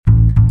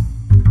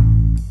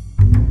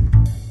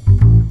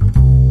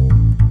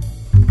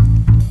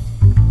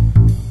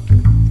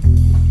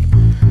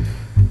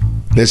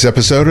This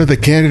episode of The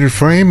Candid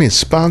Frame is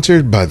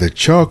sponsored by the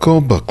Charcoal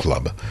Book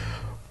Club.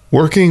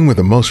 Working with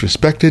the most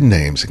respected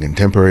names in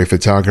contemporary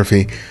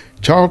photography,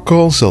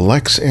 Charcoal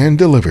selects and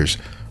delivers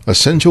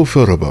essential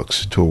photo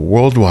books to a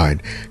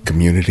worldwide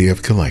community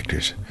of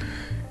collectors.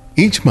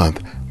 Each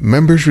month,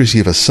 members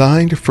receive a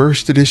signed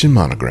first edition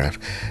monograph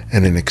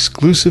and an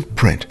exclusive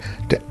print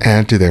to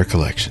add to their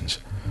collections.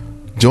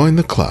 Join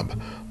the club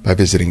by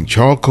visiting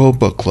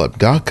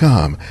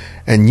charcoalbookclub.com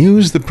and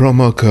use the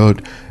promo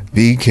code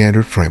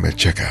TheCandidFrame at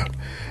checkout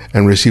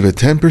and receive a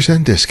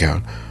 10%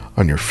 discount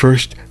on your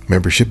first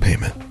membership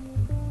payment.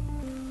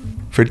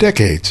 For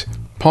decades,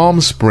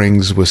 Palm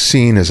Springs was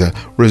seen as a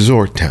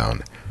resort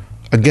town,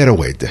 a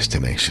getaway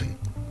destination.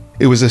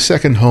 It was a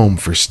second home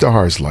for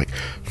stars like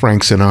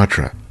Frank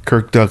Sinatra,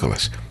 Kirk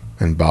Douglas,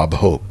 and Bob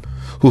Hope,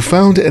 who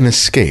found an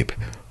escape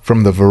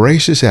from the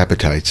voracious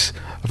appetites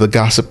of the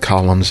gossip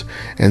columns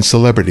and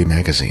celebrity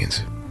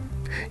magazines.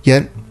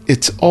 Yet,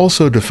 it's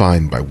also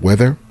defined by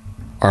weather,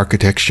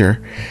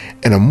 architecture,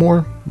 and a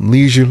more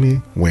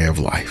leisurely way of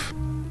life.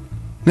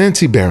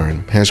 Nancy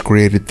Barron has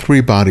created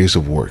 3 bodies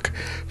of work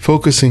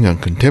focusing on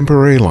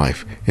contemporary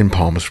life in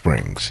Palm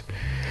Springs.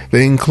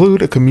 They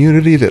include a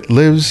community that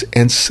lives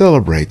and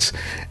celebrates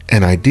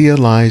an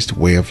idealized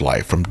way of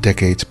life from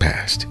decades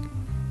past.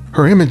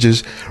 Her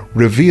images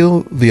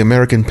reveal the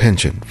American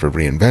penchant for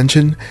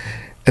reinvention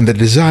and the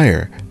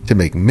desire to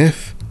make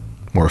myth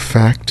more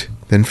fact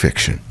than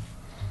fiction.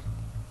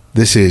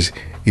 This is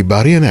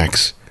Ibarian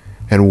X,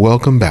 and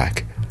welcome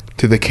back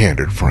to The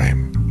Candid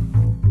Frame.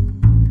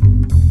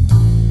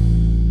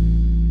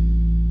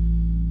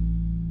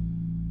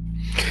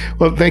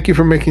 Well, thank you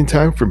for making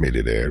time for me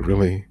today. I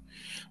really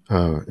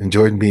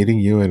enjoyed meeting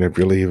you, and I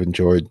really have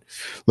enjoyed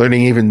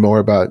learning even more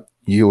about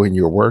you and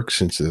your work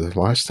since the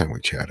last time we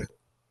chatted.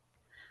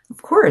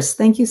 Of course.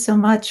 Thank you so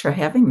much for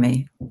having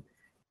me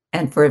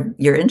and for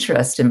your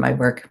interest in my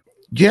work.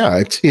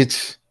 Yeah,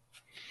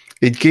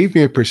 it gave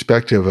me a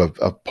perspective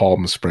of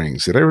Palm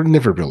Springs that I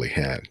never really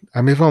had.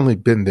 I mean, I've only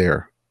been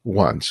there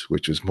once,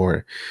 which was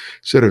more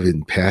sort of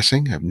in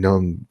passing. I've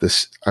known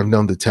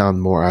the town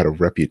more out of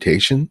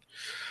reputation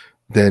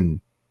than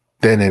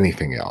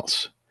anything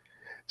else.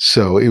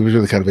 So it was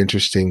really kind of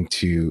interesting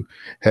to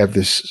have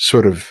this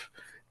sort of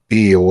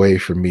be a way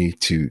for me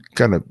to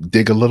kind of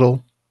dig a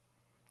little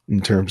in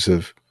terms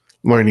of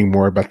learning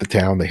more about the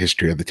town, the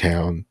history of the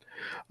town.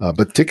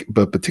 But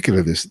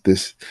particularly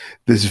this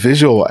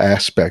visual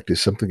aspect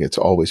is something that's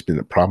always been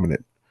a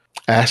prominent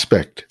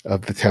aspect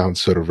of the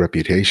town's sort of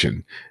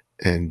reputation,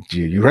 and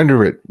you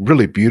render it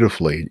really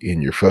beautifully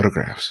in your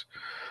photographs.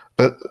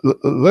 But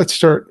let's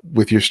start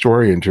with your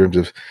story in terms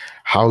of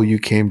how you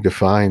came to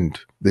find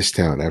this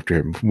town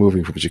after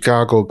moving from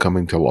Chicago,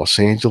 coming to Los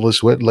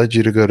Angeles. What led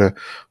you to go to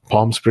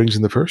Palm Springs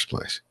in the first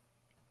place?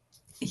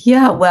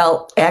 Yeah,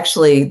 well,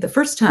 actually, the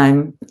first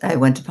time I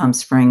went to Palm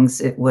Springs,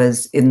 it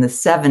was in the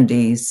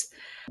 70s,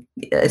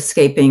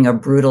 escaping a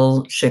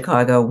brutal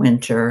Chicago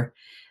winter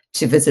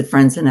to visit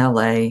friends in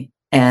LA.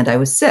 And I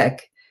was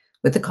sick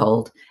with a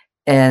cold.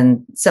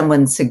 And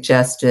someone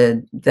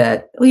suggested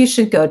that, well, you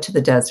should go to the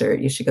desert.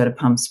 You should go to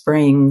Palm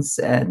Springs.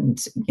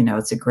 And,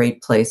 it's a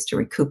great place to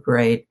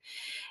recuperate.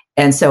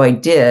 And so I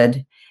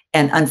did.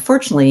 And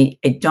unfortunately,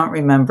 I don't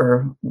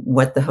remember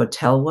what the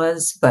hotel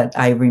was, but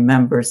I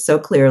remember so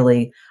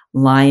clearly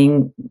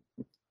lying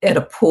at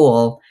a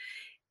pool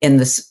in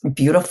this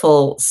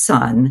beautiful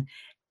sun.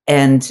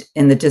 And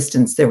in the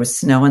distance, there was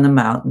snow in the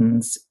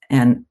mountains.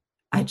 And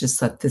I just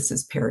thought, this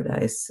is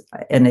paradise.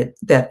 And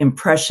that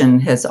impression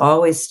has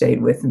always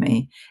stayed with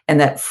me. And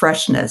that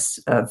freshness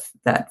of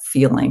that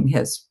feeling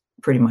has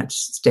pretty much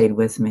stayed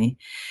with me.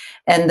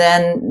 And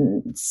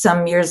then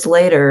some years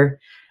later,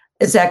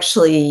 it's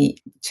actually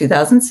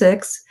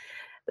 2006.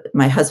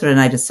 My husband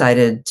and I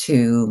decided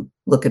to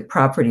look at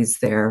properties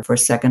there for a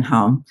second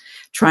home,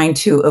 trying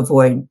to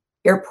avoid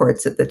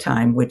airports at the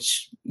time,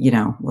 which,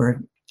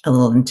 were a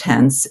little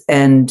intense.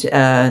 And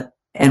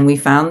we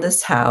found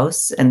this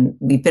house, and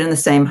we've been in the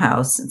same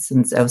house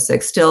since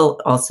 2006, still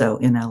also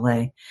in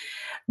LA.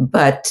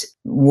 But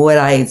what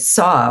I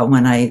saw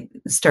when I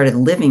started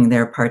living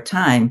there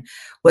part-time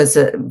was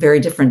a very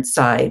different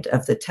side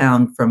of the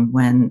town from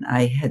when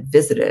I had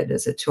visited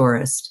as a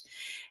tourist.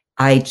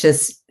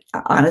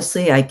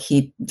 Honestly, I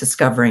keep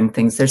discovering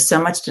things. There's so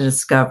much to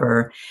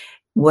discover.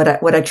 What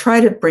I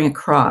try to bring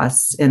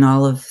across in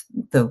all of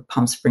the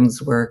Palm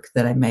Springs work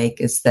that I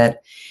make is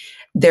that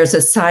there's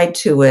a side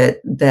to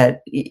it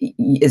that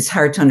is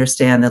hard to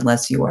understand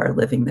unless you are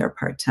living there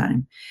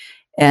part-time.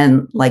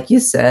 And like you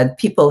said,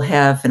 people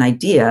have an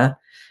idea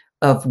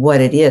of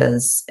what it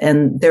is,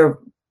 and they're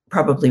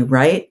probably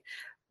right,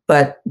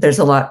 but there's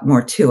a lot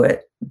more to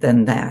it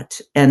than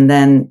that. And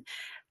then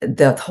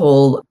the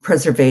whole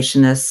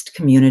preservationist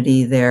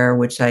community there,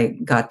 which I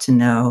got to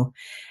know,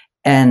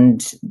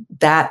 and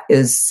that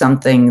is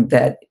something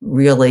that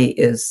really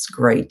is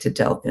great to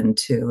delve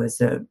into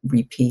as a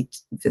repeat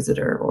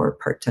visitor or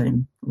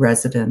part-time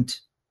resident.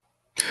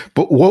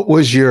 But what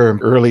was your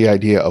early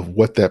idea of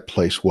what that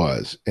place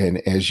was? And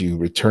as you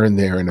returned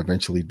there and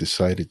eventually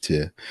decided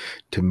to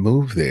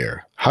move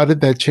there, how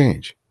did that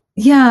change?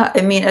 Yeah,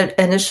 I mean,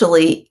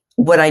 initially,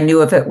 what I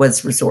knew of it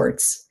was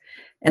resorts,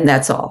 and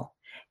that's all.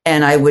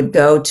 And I would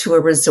go to a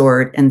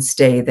resort and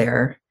stay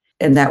there,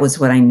 and that was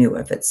what I knew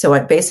of it. So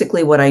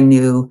basically, what I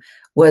knew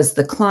was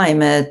the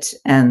climate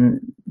and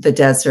the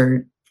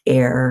desert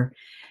air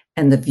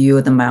and the view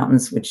of the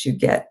mountains, which you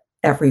get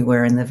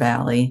everywhere in the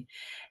valley.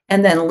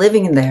 And then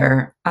living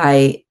there,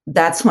 I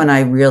that's when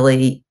I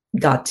really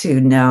got to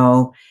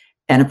know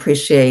and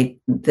appreciate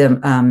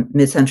the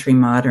mid-century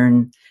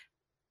modern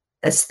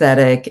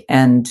aesthetic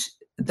and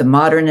the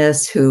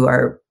modernists who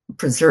are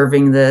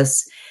preserving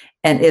this.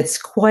 And it's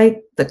quite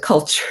the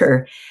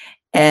culture,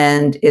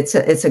 and it's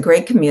a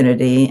great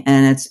community,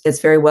 and it's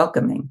very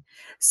welcoming.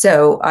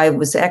 So I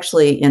was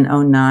actually in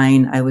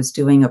 '09, I was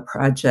doing a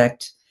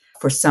project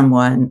for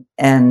someone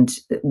and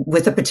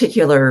with a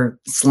particular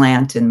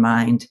slant in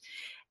mind.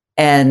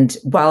 And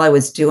while I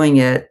was doing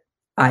it,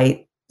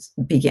 I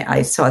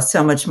saw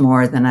so much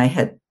more than I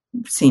had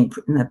seen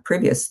in the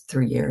previous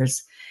 3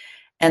 years.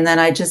 And then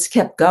I just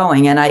kept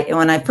going. And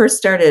when I first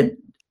started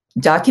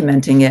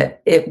documenting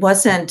it, it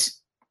wasn't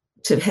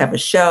to have a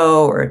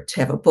show or to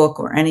have a book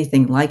or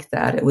anything like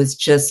that. It was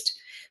just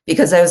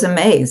because I was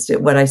amazed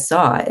at what I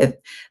saw.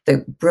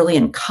 The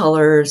brilliant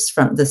colors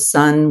from the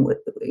sun,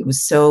 it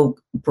was so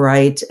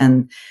bright,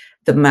 and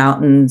the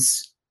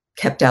mountains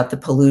kept out the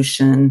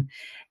pollution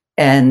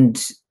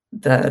and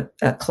the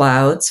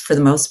clouds for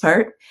the most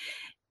part.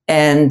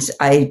 And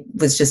I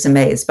was just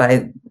amazed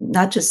by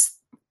not just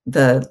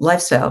the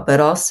lifestyle, but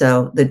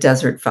also the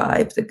desert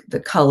vibe, the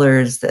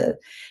colors,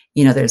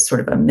 there's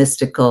sort of a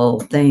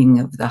mystical thing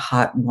of the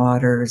hot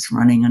waters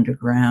running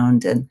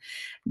underground, and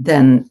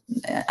then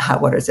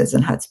hot waters as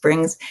in hot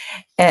springs.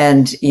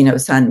 And,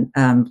 it's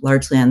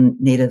largely on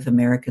Native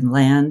American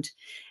land.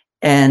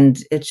 And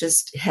it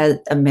just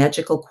had a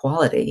magical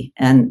quality.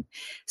 And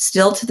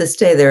still to this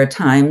day, there are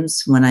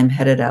times when I'm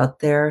headed out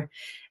there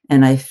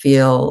and I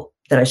feel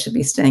that I should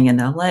be staying in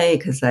LA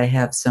because I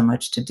have so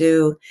much to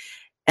do.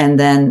 And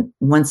then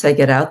once I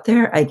get out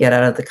there, I get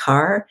out of the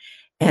car,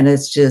 and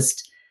it's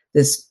just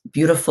this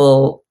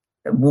beautiful,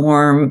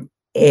 warm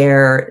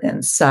air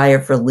and sigh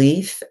of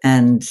relief.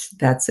 And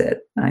that's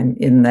it. I'm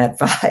in that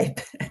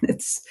vibe. And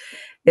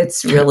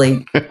it's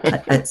really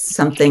it's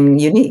something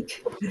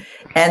unique.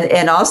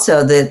 And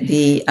also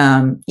the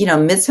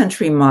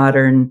mid-century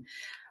modern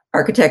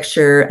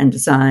architecture and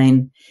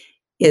design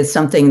is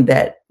something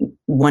that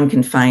one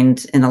can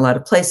find in a lot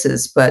of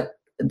places, but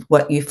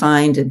what you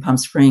find in Palm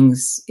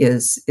Springs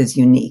is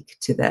unique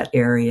to that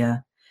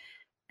area,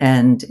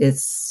 and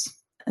it's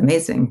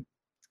amazing.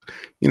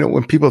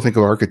 When people think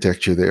of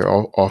architecture, they're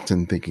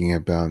often thinking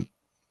about,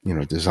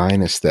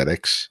 design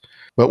aesthetics.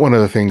 But one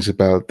of the things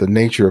about the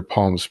nature of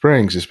Palm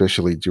Springs,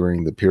 especially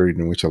during the period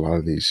in which a lot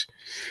of these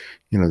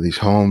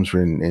homes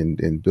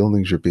and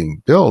buildings were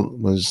being built,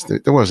 was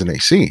that there wasn't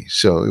AC.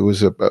 So it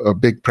was a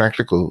big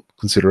practical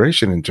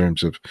consideration in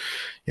terms of,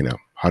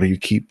 how do you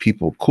keep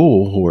people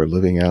cool who are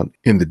living out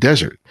in the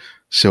desert?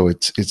 So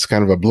it's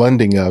kind of a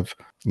blending of,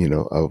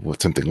 of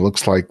what something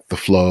looks like, the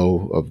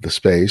flow of the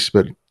space,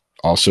 but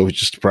also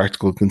just a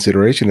practical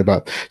consideration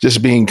about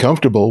just being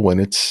comfortable when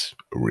it's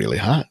really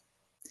hot.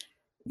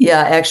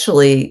 Yeah,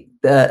 actually,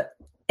 the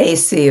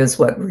AC is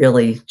what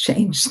really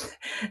changed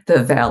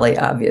the valley.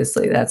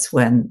 Obviously, that's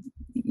when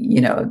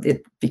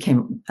it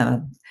became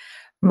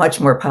much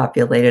more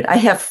populated. I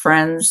have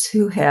friends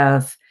who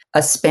have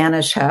a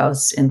Spanish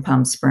house in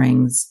Palm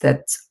Springs.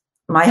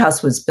 My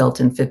house was built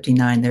in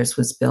 '59. Theirs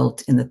was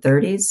built in the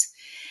 '30s.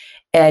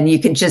 And you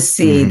can just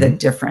see the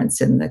difference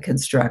in the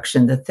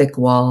construction, the thick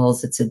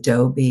walls, it's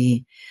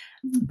adobe.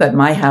 But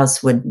my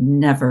house would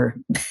never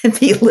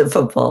be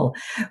livable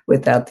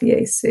without the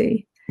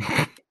AC.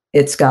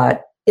 It's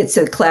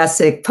a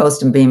classic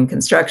post and beam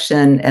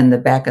construction, and the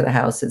back of the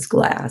house is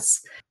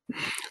glass.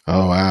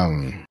 Oh,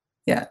 wow.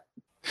 Yeah.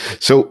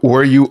 So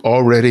were you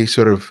already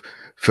sort of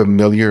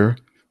familiar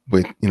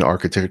with,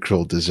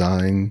 architectural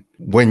design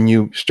when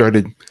you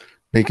started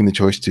making the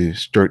choice to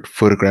start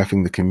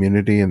photographing the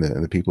community and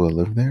the people that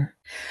live there?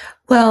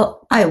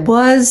 Well, I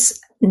was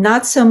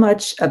not so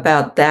much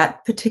about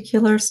that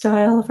particular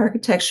style of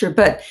architecture,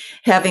 but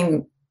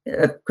having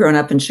grown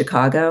up in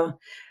Chicago,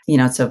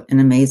 it's an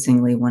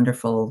amazingly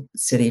wonderful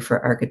city for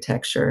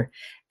architecture.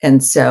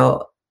 And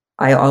so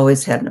I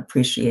always had an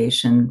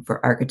appreciation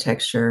for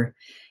architecture.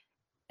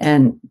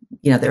 And,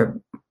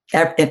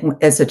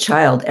 as a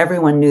child,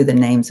 everyone knew the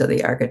names of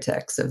the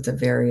architects of the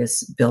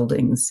various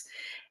buildings.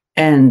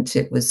 And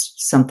it was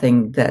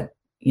something that,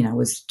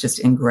 was just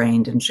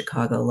ingrained in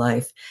Chicago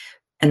life.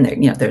 And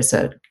there's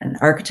an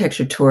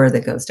architecture tour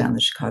that goes down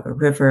the Chicago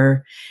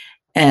River.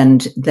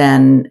 And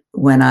then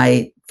when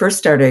I first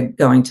started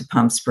going to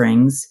Palm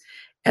Springs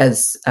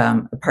as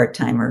a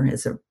part-time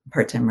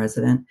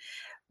resident,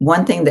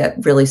 one thing that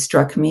really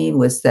struck me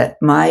was that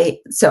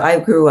so I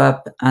grew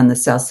up on the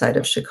south side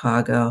of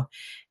Chicago.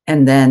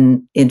 And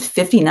then in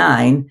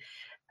 '59,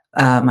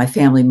 my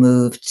family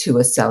moved to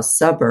a south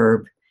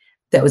suburb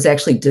that was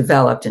actually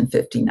developed in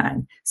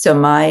 59. So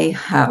my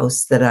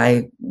house that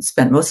I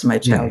spent most of my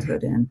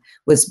childhood in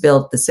was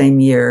built the same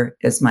year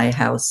as my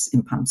house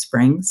in Palm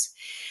Springs.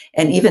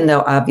 And even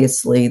though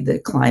obviously the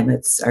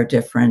climates are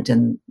different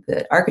and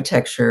the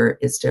architecture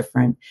is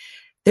different,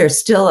 there's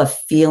still a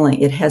feeling,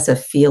 it has a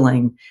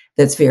feeling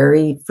that's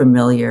very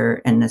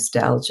familiar and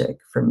nostalgic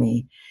for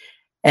me.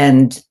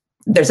 And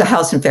there's a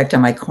house, in fact,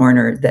 on my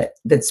corner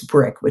that's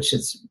brick, which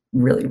is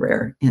really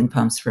rare in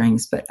Palm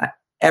Springs. But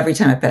every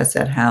time I pass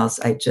that house,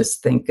 I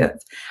just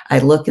I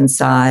look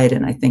inside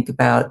and I think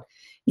about,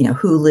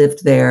 who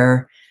lived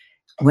there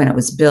when it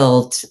was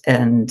built.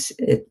 And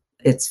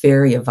it's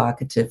very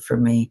evocative for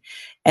me.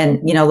 And,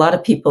 a lot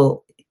of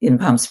people in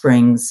Palm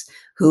Springs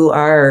who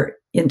are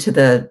into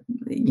the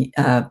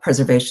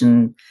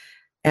preservation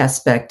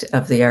aspect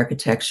of the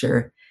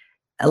architecture,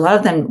 a lot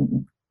of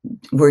them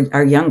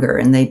are younger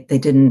and they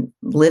didn't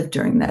live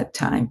during that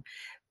time.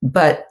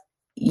 But,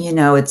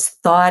 it's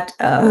thought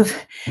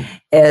of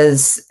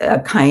as a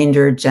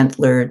kinder,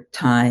 gentler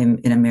time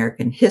in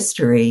American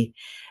history.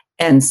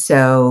 And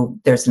so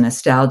there's a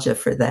nostalgia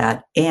for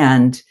that.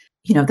 And,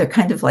 they're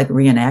kind of like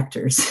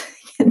reenactors,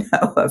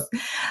 of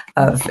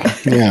of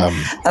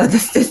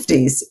the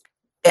 50s.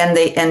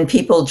 And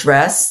people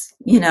dress,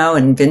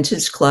 in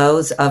vintage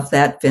clothes of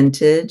that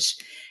vintage.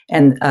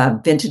 And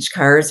vintage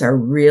cars are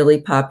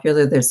really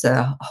popular. There's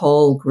a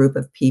whole group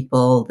of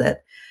people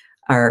that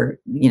are,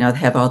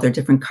 have all their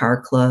different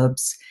car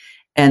clubs.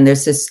 And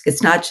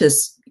it's not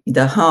just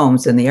the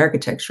homes and the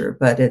architecture,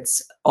 but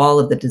it's all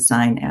of the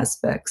design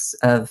aspects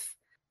of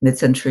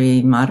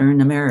mid-century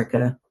modern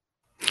America.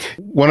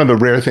 One of the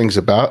rare things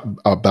about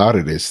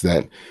it is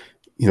that,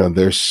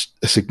 there's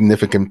a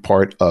significant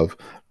part of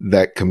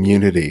that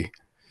community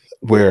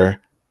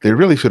where they're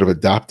really sort of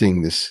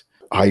adopting this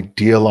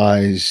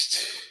idealized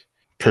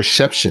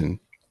perception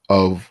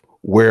of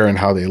where and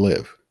how they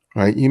live,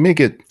 right? You may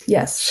get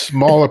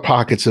smaller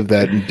pockets of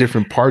that in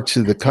different parts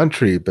of the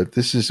country, but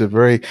this is a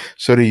very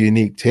sort of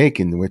unique take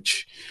in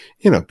which,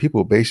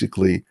 people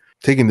basically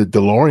taking the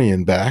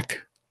DeLorean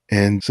back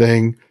and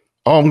saying,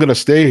 oh, I'm going to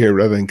stay here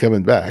rather than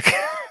coming back.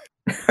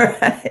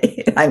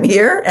 Right. I'm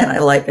here and I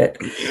like it.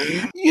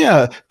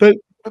 Yeah, but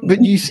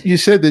you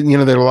said that,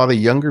 there are a lot of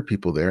younger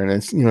people there, and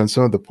it's, in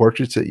some of the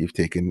portraits that you've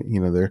taken,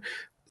 there are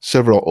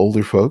several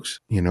older folks,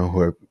 who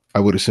are, I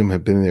would assume,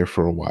 have been there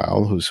for a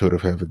while, who sort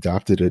of have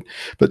adopted it.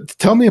 But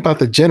tell me about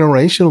the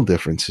generational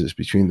differences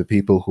between the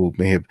people who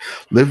may have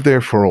lived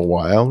there for a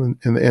while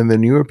and the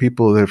newer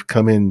people that have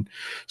come in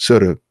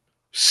sort of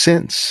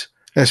since,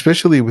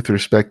 especially with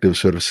respect to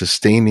sort of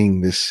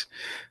sustaining this,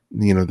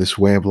 this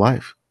way of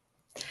life.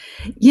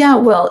 Yeah,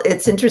 well,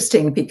 it's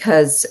interesting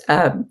because,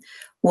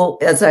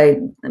 as I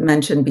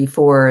mentioned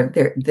before,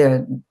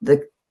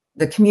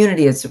 the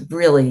community is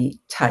really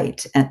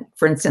tight. And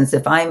for instance,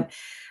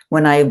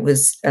 when I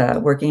was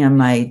working on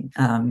my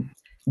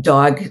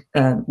dog,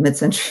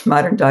 mid-century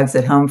modern dogs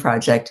at home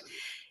project,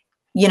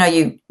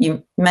 you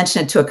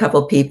mention it to a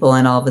couple people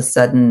and all of a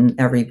sudden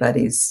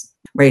everybody's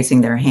raising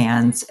their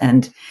hands,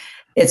 and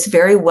it's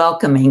very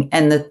welcoming.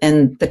 And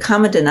the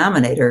common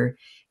denominator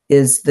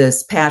is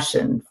this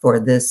passion for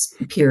this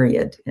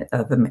period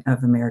of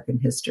American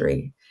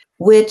history,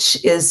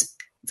 which is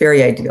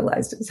very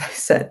idealized, as I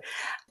said,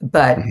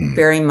 but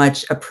very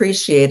much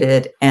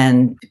appreciated.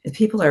 And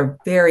people are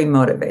very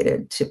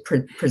motivated to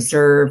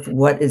preserve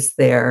what is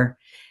there.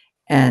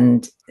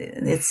 And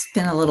it's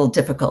been a little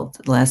difficult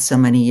the last so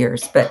many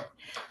years, but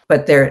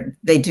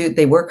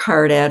they work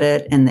hard at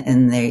it,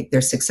 and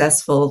they're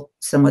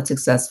somewhat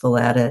successful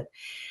at it.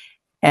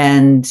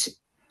 And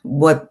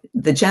what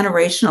the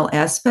generational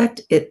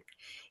aspect,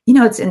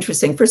 it's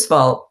interesting. First of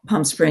all,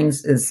 Palm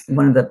Springs is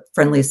one of the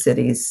friendliest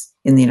cities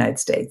in the United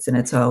States, and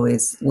it's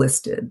always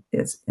listed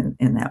as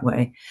in that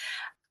way.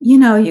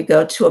 You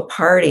go to a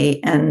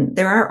party and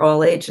there are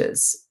all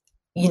ages.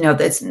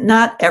 That's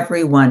not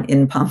everyone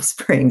in Palm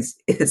Springs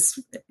is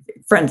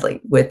friendly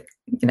with,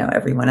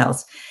 everyone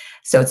else.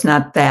 So it's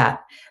not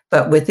that.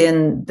 But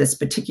within this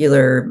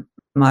particular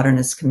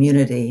modernist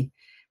community,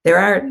 there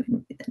are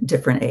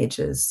different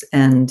ages.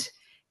 And,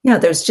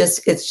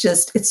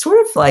 it's sort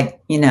of like,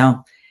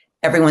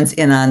 everyone's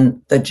in on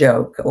the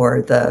joke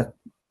or the,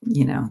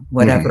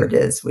 whatever it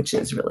is, which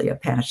is really a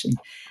passion.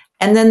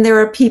 And then there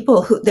are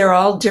people there are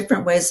all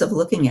different ways of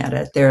looking at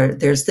it.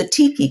 There's the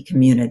tiki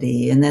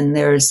community, and then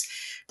there's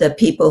the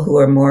people who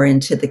are more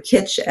into the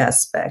kitsch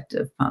aspect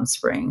of Palm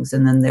Springs.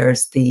 And then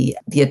there's the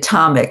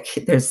atomic,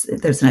 there's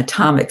an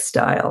atomic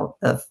style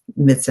of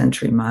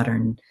mid-century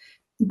modern,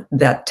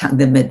 that time,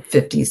 the mid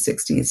 50s,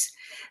 60s.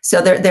 So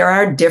there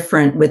are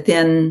different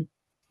within,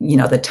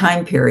 the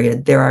time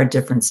period, there are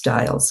different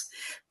styles.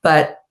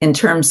 But in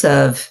terms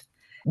of,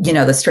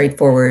 the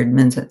straightforward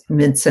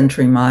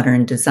mid-century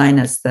modern design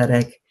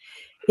aesthetic,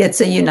 it's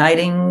a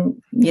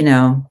uniting,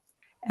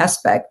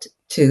 aspect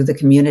to the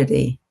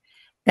community.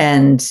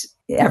 And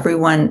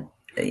everyone,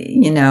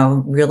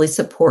 really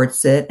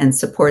supports it and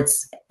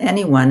supports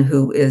anyone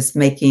who is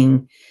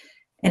making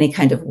any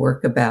kind of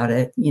work about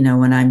it.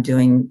 When I'm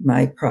doing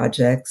my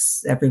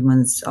projects,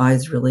 everyone's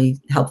always really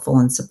helpful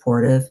and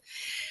supportive.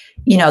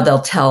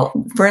 They'll tell,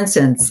 for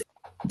instance,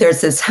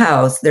 there's this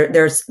house,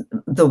 there's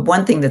the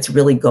one thing that's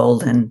really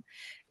golden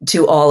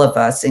to all of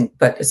us,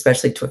 but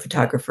especially to a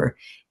photographer,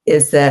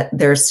 is that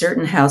there are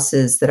certain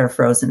houses that are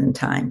frozen in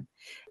time.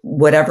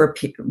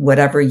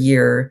 Whatever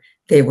year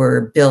they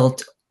were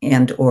built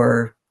and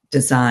or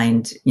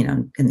designed,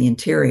 in the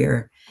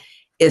interior,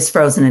 is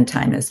frozen in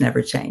time, has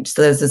never changed.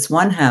 So there's this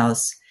one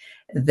house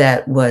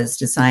that was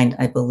designed,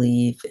 I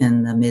believe,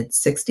 in the mid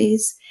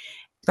 60s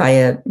by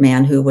a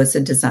man who was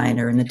a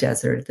designer in the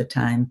desert at the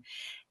time.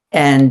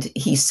 And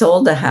he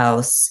sold the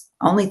house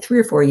only 3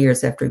 or 4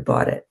 years after he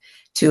bought it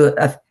to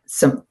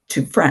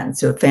friends,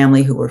 to a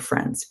family who were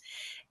friends.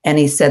 And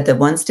he said the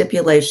one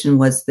stipulation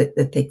was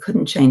that they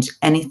couldn't change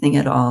anything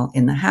at all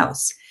in the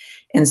house.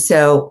 And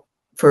so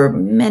for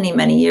many,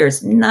 many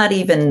years, not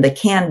even the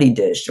candy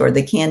dish or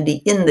the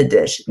candy in the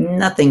dish,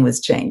 nothing was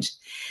changed.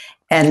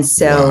 And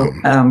so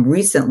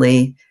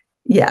recently,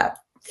 yeah.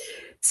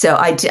 So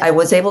I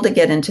was able to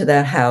get into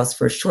that house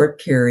for a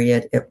short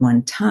period at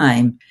one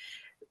time.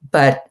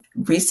 But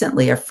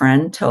recently a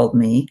friend told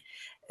me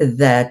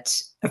that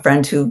a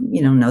friend who,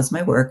 knows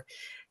my work,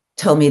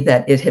 told me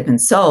that it had been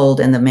sold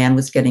and the man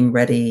was getting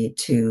ready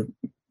to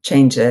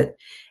change it.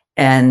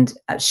 And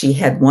she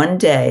had one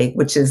day,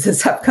 which is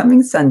this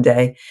upcoming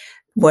Sunday,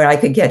 where I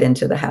could get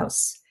into the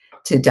house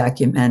to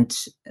document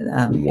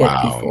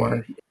it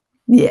before.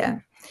 Yeah.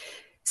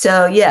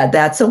 So yeah,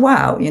 that's a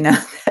wow.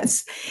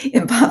 That's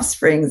in Palm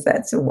Springs.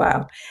 That's a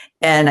wow.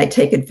 And I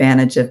take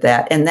advantage of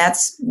that. And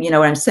that's, what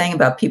I'm saying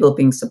about people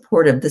being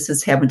supportive. This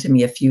has happened to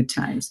me a few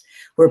times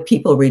where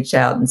people reach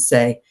out and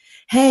say,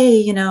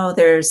 hey,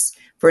 there's,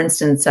 for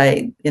instance,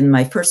 in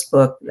my first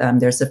book,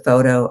 there's a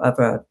photo of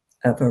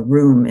a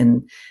room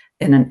in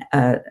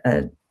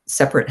a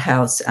separate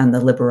house on the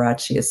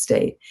Liberace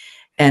estate.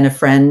 And a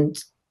friend,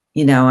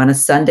 on a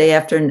Sunday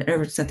afternoon,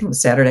 or I think it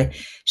was Saturday,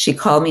 she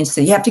called me and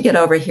said, you have to get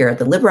over here.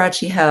 The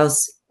Liberace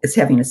house is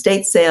having an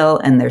estate sale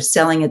and they're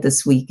selling it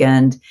this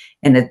weekend.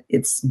 And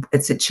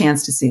it's a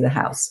chance to see the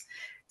house.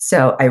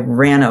 So I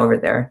ran over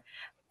there.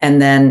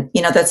 And then,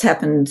 that's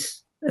happened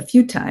a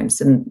few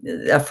times. And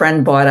a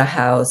friend bought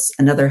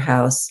another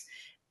house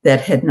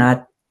that had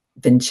not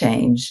been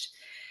changed.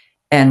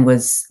 And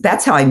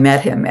that's how I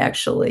met him,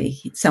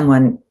 actually.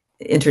 Someone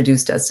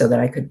introduced us so that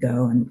I could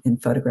go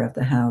and photograph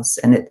the house.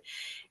 And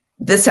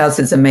this house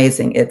is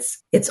amazing.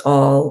 It's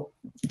all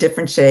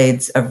different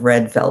shades of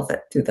red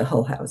velvet through the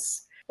whole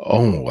house.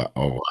 Oh, wow.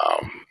 Oh,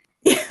 wow.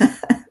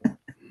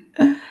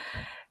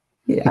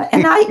 Yeah.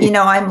 And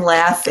I'm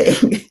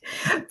laughing,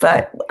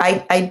 but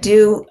I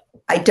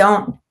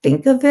don't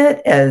think of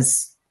it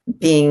as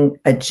being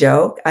a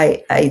joke.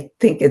 I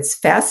think it's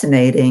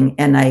fascinating,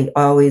 and I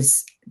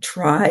always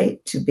try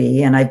to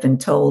be, and I've been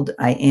told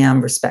I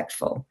am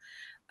respectful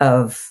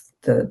of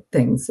the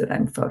things that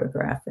I'm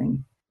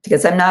photographing,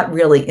 because I'm not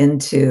really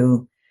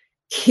into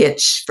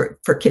kitsch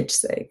for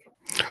kitsch's sake.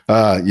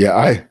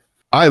 Yeah,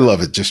 I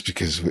love it just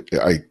because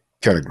I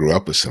kind of grew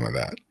up with some of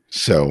that.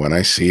 So when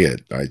I see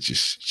it, I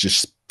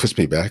just puts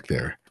me back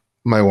there.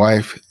 My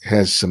wife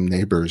has some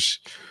neighbors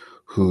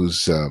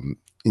whose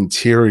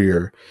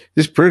interior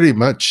is pretty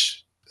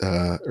much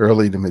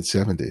early to mid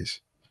 70s.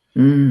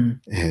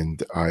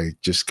 And I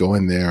just go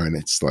in there and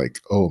it's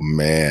like, oh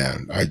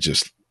man, I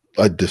just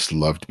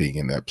loved being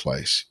in that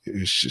place. It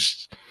was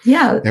just,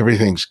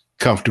 everything's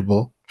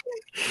comfortable.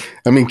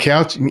 I mean,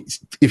 couch,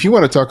 if you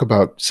want to talk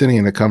about sitting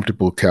in a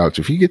comfortable couch,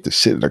 if you get to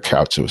sit in a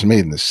couch that was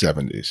made in the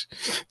 70s,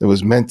 that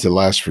was meant to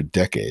last for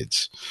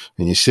decades,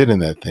 and you sit in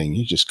that thing,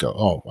 you just go,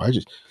 oh,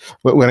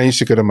 but when I used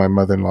to go to my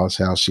mother-in-law's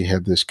house, she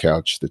had this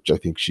couch that I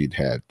think she'd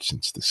had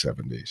since the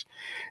 70s.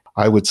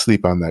 I would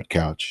sleep on that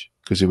couch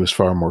because it was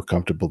far more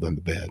comfortable than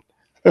the bed.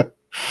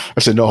 I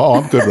said, no,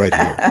 I'm good right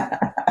here.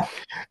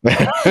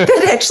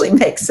 That actually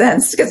makes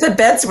sense, because the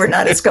beds were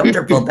not as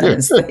comfortable then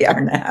as they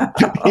are now.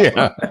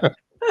 Yeah.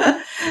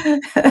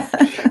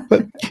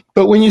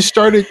 But when you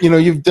started,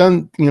 you've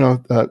done,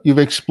 you've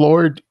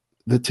explored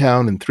the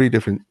town in 3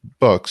 different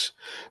books.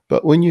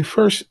 But when you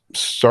first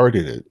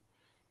started it,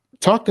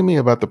 talk to me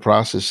about the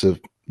process of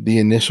the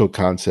initial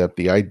concept,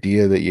 the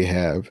idea that you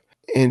have,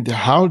 and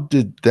how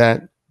did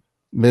that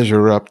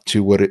measure up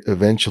to what it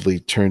eventually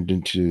turned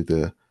into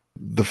the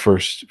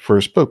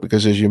first book?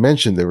 Because as you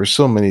mentioned, there were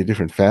so many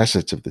different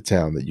facets of the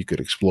town that you could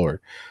explore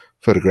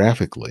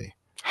photographically.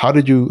 How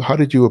did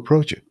you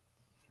approach it?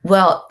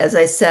 Well, as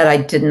I said, I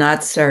did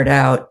not start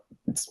out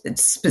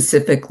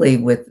specifically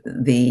with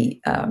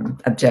the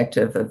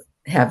objective of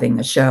having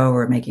a show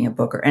or making a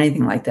book or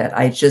anything like that.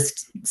 I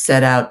just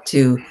set out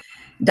to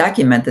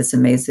document this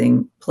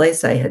amazing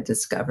place I had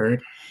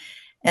discovered.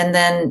 And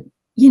then,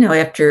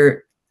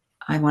 after,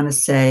 I want to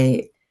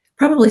say,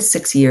 probably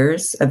 6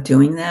 years of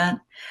doing that,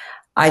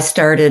 I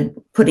started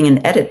putting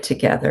an edit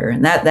together.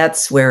 And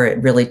that's where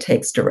it really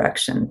takes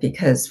direction,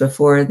 because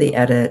before the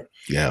edit,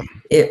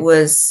 it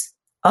was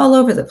all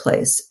over the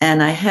place.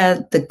 And I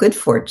had the good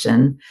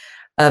fortune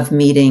of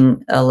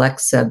meeting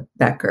Alexa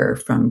Becker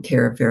from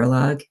Cara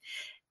Verlag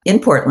in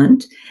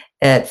Portland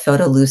at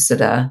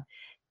Photolucida.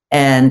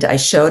 And I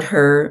showed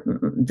her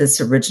this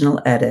original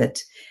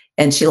edit,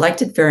 and she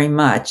liked it very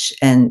much.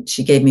 And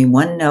she gave me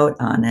one note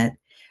on it,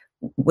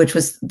 which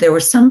was there were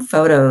some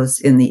photos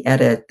in the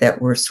edit that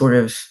were sort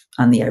of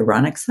on the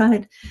ironic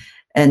side.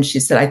 And she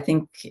said, I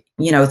think,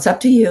 it's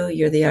up to you.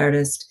 You're the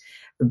artist,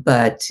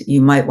 but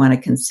you might want to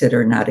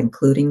consider not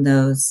including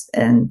those.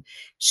 And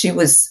she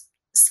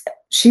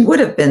would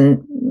have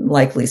been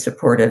likely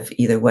supportive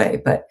either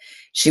way, but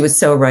she was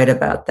so right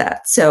about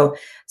that. So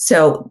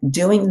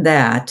doing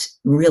that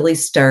really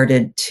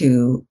started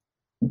to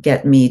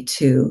get me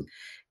to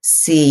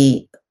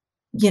see,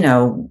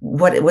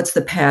 what's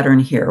the pattern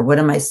here? What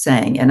am I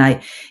saying?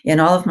 And in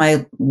all of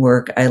my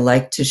work, I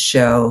like to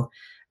show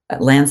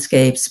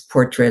landscapes,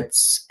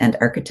 portraits, and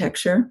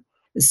architecture.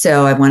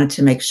 So I wanted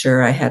to make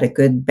sure I had a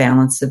good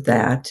balance of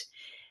that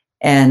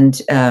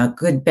and a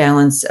good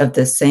balance of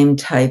the same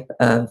type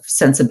of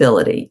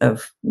sensibility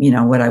of,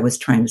 what I was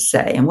trying to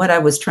say. And what I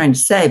was trying to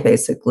say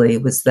basically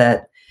was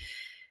that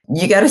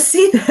you got to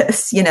see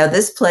this.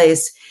 This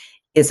place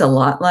is a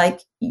lot like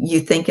you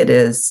think it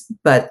is,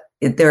 but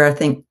there are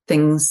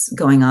things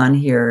going on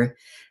here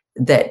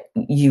that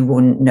you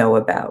wouldn't know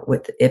about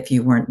if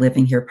you weren't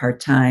living here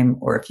part-time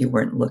or if you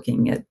weren't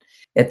looking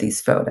at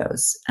these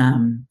photos.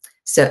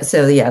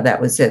 So yeah, that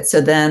was it.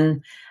 So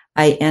then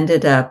I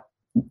ended up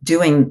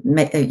having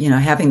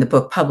the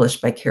book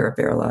published by Cara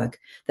Verlag,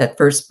 that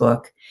first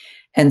book.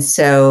 And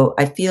so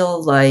I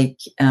feel like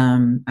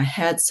I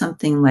had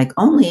something like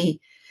only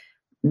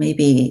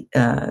maybe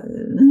 8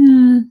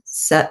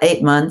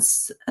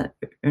 months,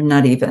 or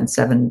not even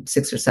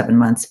 6 or 7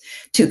 months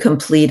to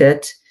complete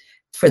it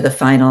for the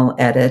final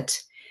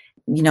edit.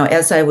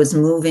 As I was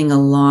moving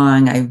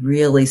along, it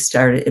really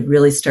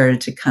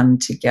started to come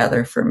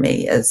together for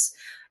me as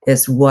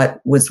what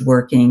was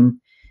working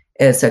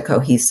as a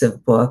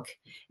cohesive book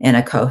and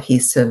a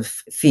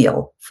cohesive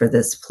feel for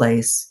this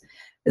place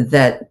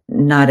that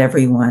not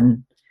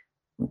everyone,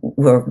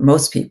 or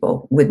most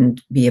people,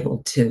 wouldn't be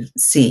able to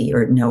see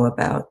or know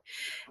about.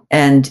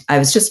 And I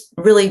was just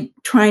really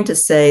trying to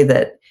say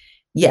that,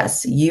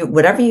 yes,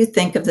 whatever you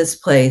think of this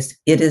place,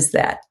 it is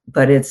that,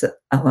 but it's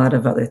a lot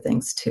of other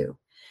things too.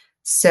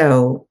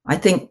 So I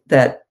think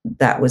that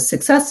was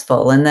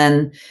successful. And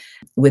then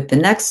with the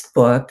next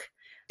book,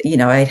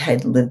 I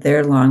had lived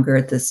there longer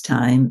at this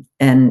time,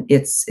 and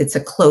it's a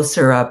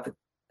closer up,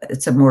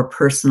 it's a more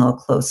personal,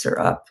 closer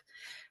up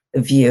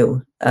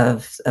view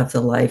of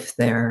the life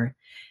there.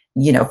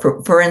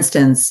 For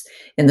instance,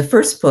 in the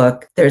first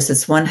book, there's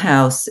this one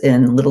house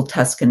in Little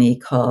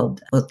Tuscany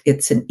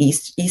it's in E.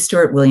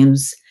 Stewart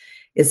Williams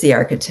is the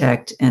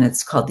architect, and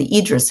it's called the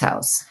Idris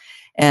House.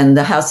 And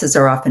the houses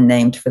are often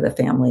named for the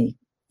family,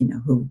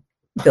 who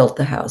built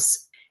the house.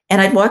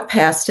 And I'd walk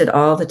past it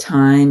all the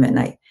time, and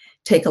I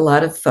take a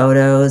lot of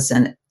photos,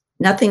 and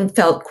nothing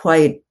felt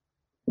quite,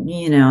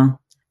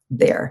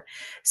 there.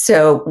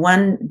 So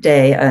one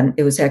day,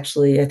 it was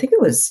actually, I think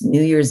it was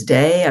New Year's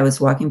Day, I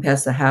was walking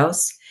past the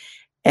house,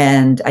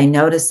 and I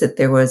noticed that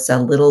there was a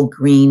little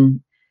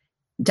green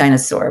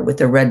dinosaur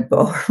with a red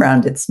bow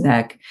around its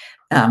neck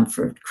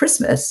for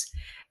Christmas.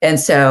 And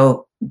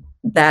so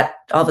that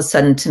all of a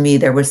sudden, to me,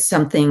 there was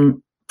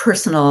something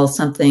personal,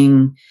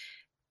 something,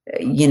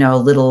 a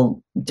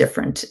little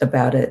different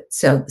about it.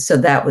 So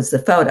that was the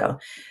photo.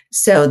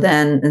 So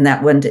then, and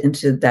that went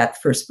into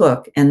that first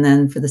book. And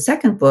then for the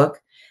second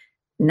book,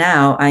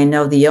 now I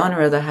know the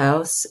owner of the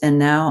house, and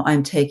now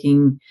I'm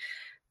taking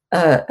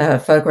a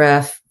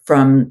photograph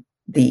from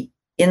the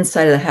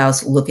inside of the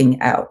house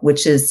looking out,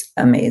 which is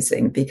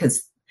amazing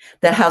because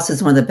that house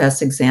is one of the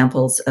best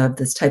examples of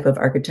this type of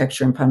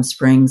architecture in Palm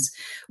Springs,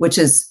 which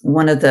is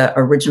one of the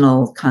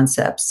original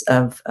concepts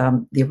of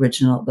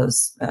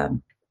those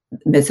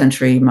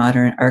mid-century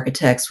modern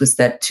architects, was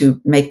that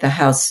to make the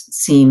house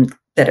seem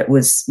that it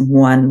was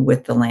one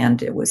with the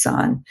land it was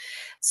on.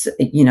 So,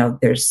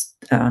 there's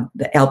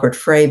the Albert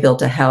Frey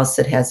built a house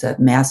that has a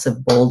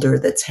massive boulder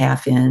that's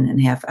half in and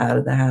half out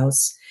of the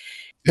house.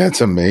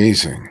 That's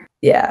amazing.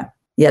 Yeah.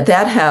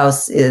 That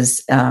house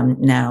is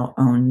now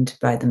owned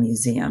by the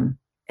museum,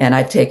 and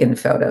I've taken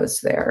photos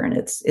there, and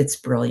it's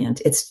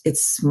brilliant.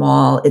 It's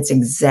small. It's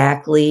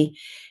exactly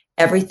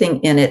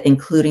everything in it,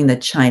 including the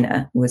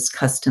china, was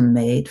custom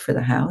made for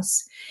the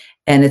house,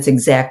 and it's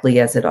exactly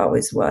as it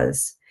always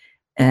was.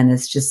 And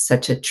it's just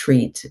such a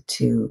treat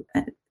to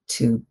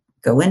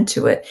go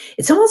into it.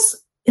 It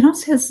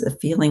almost has a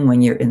feeling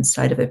when you're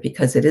inside of it,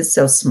 because it is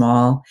so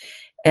small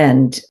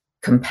and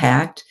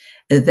compact,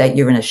 that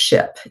you're in a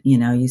ship.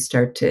 You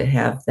start to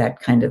have that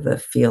kind of a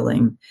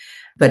feeling.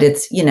 But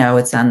it's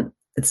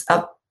it's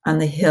up on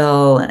the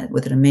hill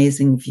with an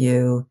amazing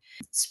view.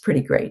 It's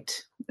pretty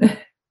great.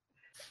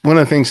 One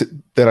of the things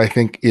that I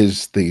think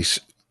is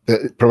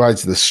that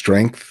provides the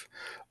strength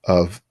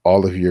of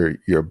all of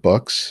your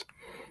books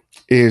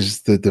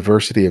is the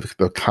diversity of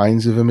the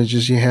kinds of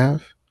images you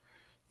have.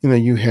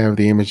 you have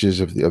the images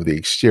of the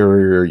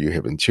exterior, you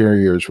have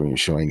interiors when you're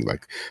showing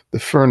like the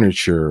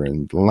furniture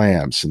and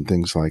lamps and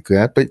things like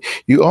that. But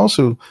you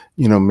also,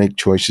 make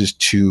choices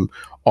to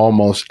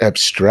almost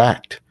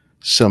abstract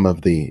some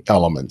of the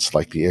elements,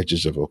 like the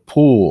edges of a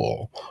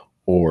pool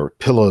or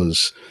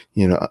pillows,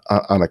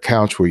 on a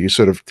couch, where you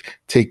sort of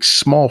take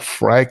small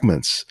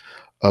fragments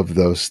of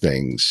those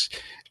things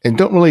and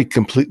don't really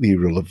completely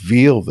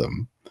reveal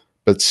them,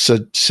 but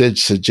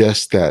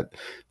suggest that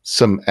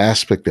some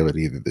aspect of it,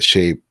 either the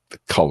shape, the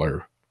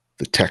color,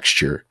 the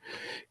texture,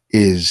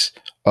 is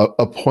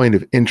a point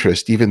of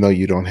interest, even though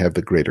you don't have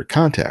the greater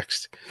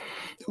context.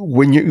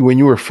 When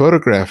you were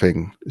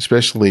photographing,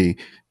 especially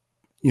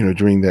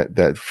during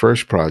that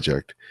first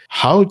project,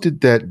 how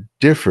did that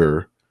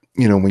differ?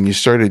 When you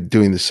started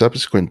doing the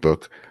subsequent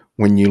book,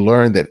 when you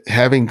learned that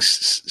having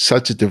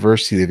such a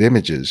diversity of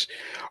images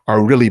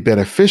are really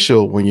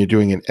beneficial when you're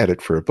doing an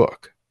edit for a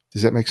book.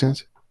 Does that make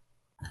sense?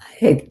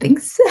 I think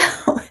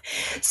so.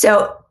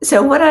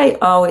 So what I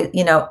always,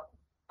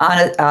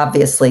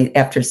 obviously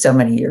after so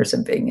many years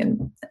of being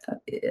in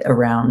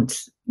around,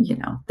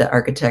 the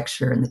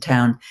architecture in the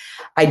town,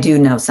 I do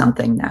know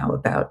something now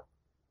about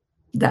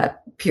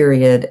that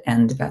period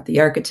and about the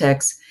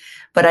architects,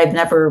 but I've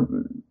never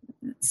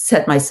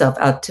set myself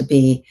out to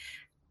be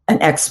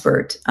an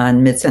expert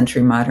on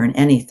mid-century modern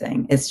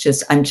anything.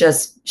 I'm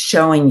just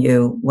showing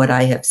you what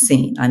I have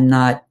seen.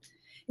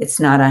 It's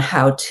not a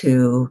how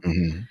to,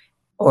 Mm-hmm.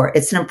 or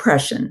it's an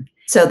impression.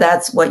 So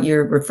that's what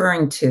you're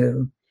referring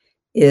to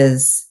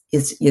is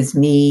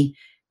me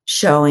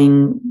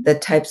showing the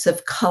types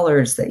of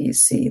colors that you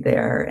see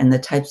there and the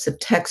types of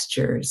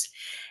textures.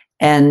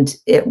 And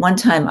at one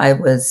time I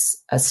was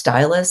a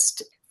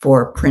stylist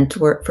for print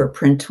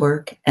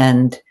work.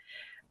 And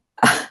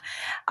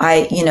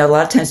a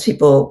lot of times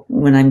people,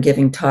 when I'm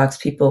giving talks,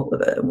 people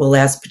will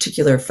ask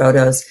particular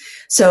photos.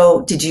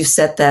 So did you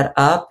set that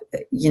up?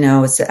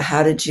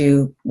 How did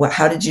you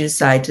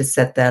decide to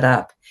set that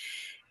up?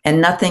 And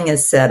nothing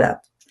is set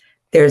up.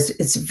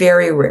 It's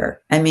very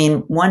rare. I mean,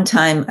 one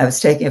time I was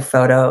taking a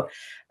photo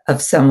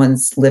of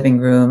someone's living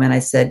room and I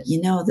said,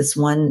 this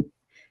one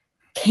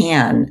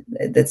can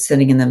that's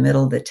sitting in the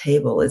middle of the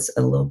table is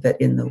a little bit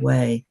in the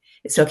way.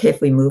 It's okay if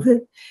we move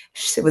it.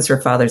 It was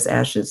her father's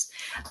ashes.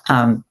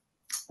 And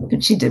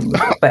she did move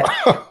it,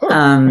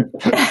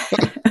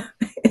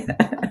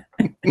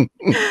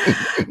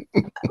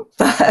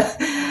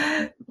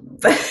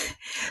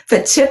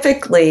 but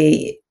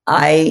typically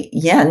I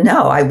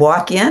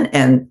walk in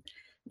and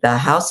the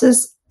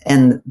houses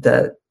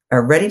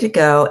are ready to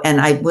go. And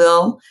I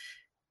will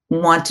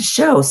want to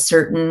show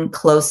certain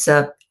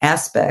close-up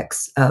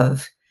aspects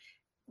of,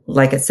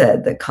 like I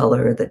said, the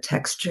color, the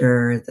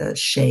texture, the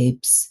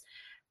shapes.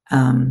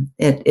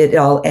 It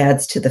all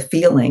adds to the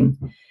feeling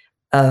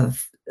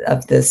of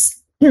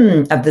this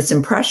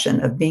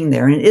impression of being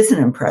there. And it is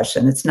an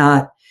impression. It's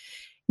not,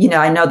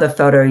 I know the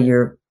photo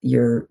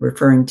you're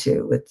referring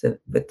to with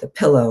the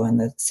pillow and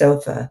the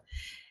sofa.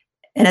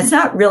 And it's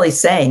not really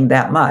saying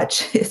that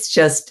much. It's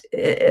just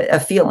a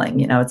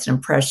feeling, it's an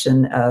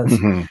impression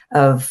Mm-hmm.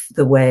 of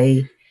the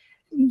way,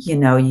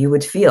 you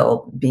would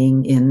feel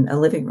being in a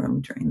living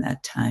room during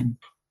that time.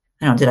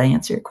 I don't know, did I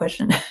answer your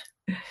question?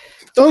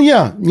 Oh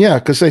yeah, yeah.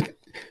 Because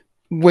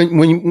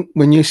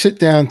when you sit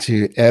down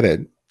to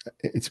edit,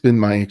 it's been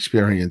my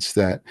experience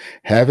that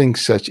having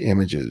such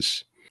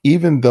images,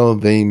 even though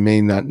they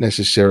may not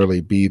necessarily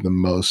be the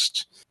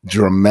most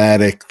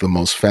dramatic, the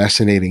most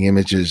fascinating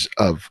images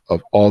of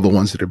all the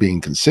ones that are being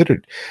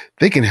considered,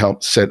 they can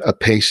help set a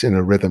pace and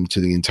a rhythm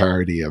to the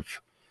entirety of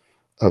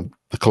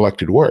the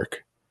collected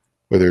work,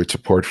 whether it's a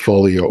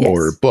portfolio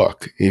or a Yes.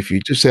 book. If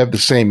you just have the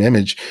same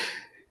image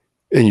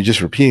and you're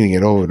just repeating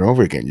it over and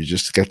over again, you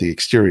just got the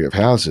exterior of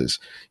houses,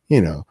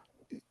 you know,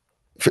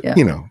 Yeah.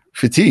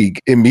 fatigue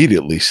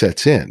immediately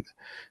sets in.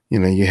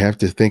 You have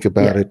to think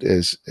about Yeah. it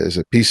as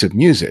a piece of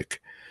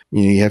music.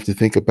 You have to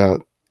think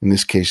about, in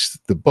this case,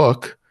 the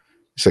book.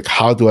 It's like,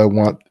 how do I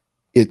want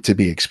it to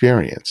be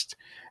experienced?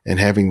 And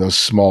having those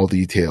small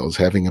details,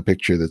 having a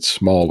picture that's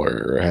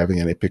smaller, or having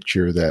a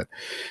picture that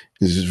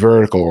is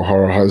vertical or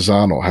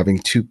horizontal, having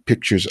two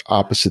pictures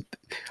opposite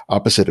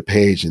a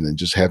page, and then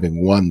just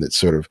having one that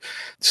sort of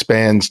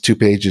spans two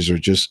pages or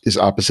just is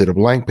opposite a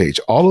blank page.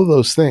 All of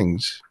those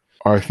things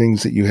are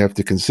things that you have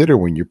to consider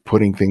when you're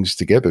putting things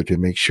together to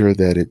make sure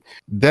that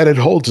it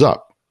holds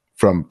up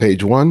from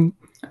page one,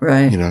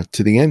 Right.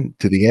 to the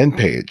end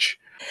page.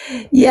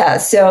 Yeah.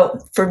 So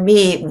for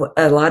me,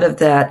 a lot of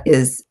that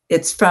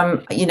it's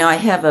from, I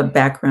have a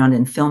background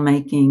in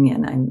filmmaking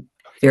and I'm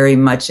very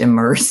much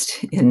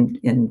immersed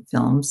in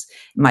films.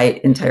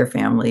 My entire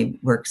family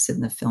works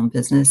in the film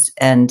business.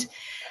 And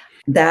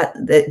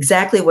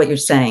exactly what you're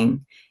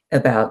saying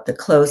about the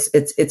close,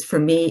 it's for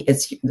me,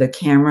 it's the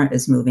camera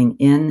is moving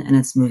in and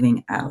it's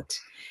moving out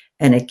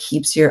and it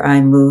keeps your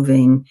eye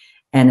moving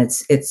and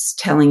it's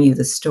telling you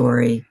the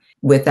story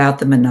without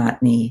the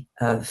monotony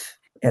of,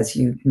 as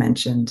you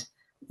mentioned,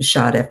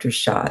 shot after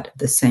shot,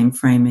 the same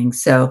framing.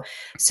 So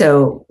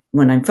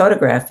when I'm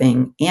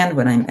photographing and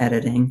when I'm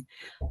editing,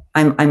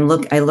 I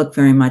look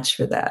very much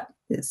for that.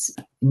 It's,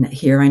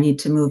 here I need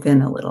to move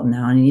in a little.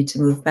 Now I need to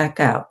move back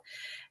out.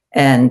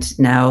 And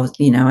now,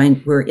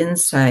 we're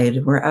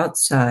inside, we're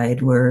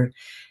outside,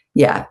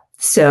 yeah.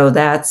 So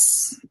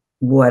that's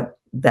what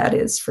that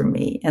is for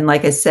me. And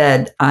like I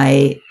said,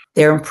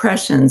 they're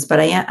impressions, but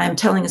I'm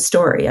telling a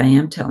story. I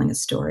am telling a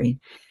story,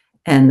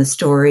 and the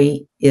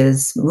story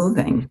is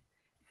moving.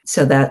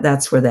 So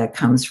that's where that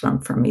comes from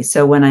for me.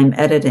 So when I'm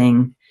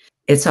editing,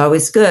 it's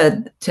always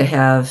good to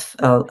have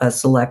a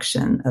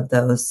selection of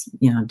those,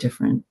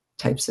 different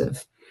types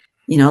of,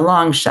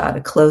 long shot,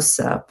 a close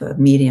up, a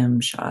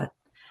medium shot.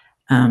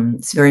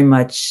 It's very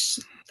much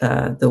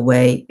the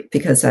way,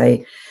 because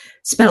I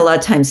spent a lot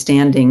of time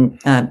standing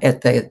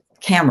at the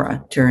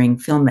camera during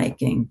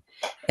filmmaking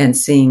and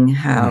seeing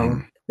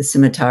how the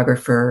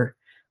cinematographer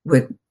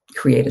would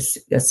create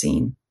a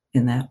scene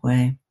in that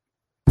way.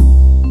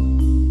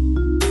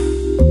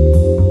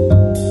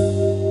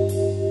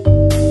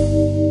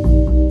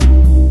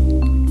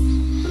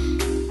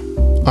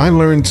 I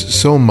learned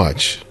so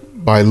much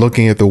by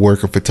looking at the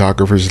work of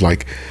photographers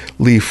like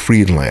Lee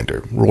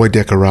Friedlander, Roy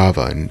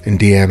DeCarava, and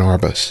Deanne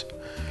Arbus.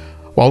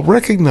 While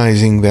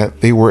recognizing that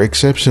they were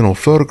exceptional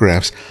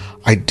photographs,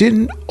 I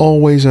didn't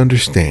always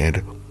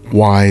understand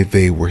why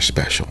they were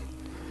special.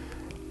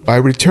 By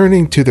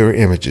returning to their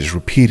images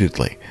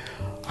repeatedly,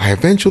 I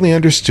eventually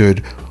understood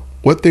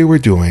what they were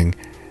doing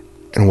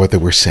and what they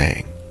were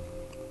saying.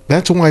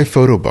 That's why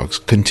photo books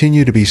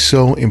continue to be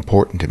so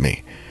important to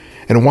me,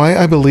 and why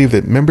I believe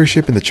that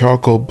membership in the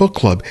Charcoal Book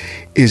Club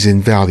is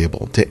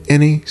invaluable to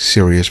any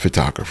serious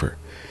photographer.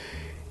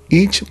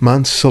 Each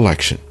month's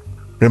selection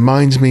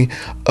reminds me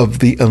of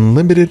the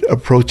unlimited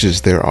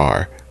approaches there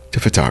are to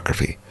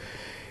photography.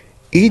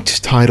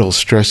 Each title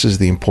stresses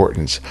the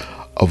importance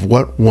of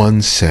what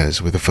one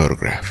says with a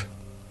photograph.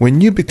 When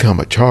you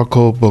become a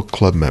Charcoal Book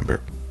Club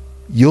member,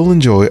 you'll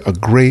enjoy a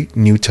great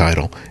new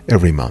title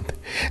every month.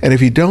 And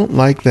if you don't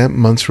like that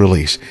month's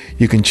release,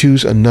 you can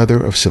choose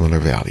another of similar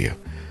value.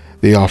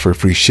 They offer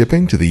free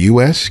shipping to the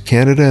US,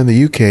 Canada, and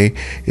the UK.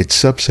 It's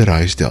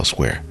subsidized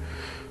elsewhere.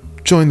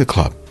 Join the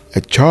club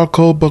at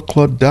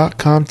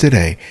charcoalbookclub.com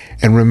today,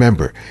 and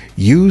remember,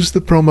 use the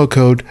promo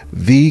code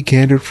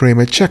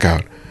TheCandidFrame at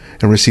checkout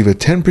and receive a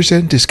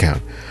 10%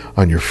 discount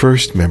on your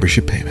first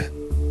membership payment.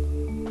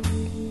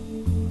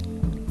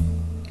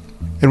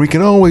 And we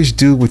can always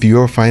do with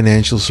your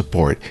financial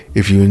support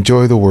if you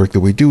enjoy the work that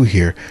we do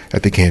here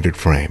at The Candid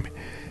Frame.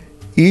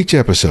 Each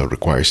episode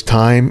requires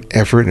time,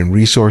 effort, and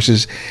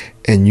resources,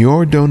 and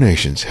your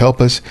donations help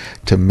us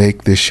to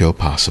make this show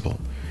possible.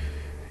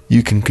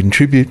 You can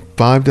contribute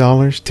 $5,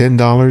 $10,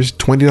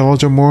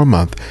 $20 or more a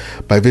month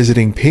by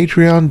visiting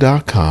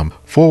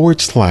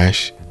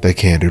patreon.com/The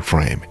Candid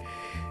Frame.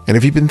 And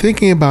if you've been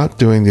thinking about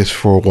doing this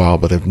for a while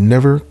but have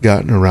never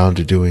gotten around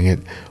to doing it,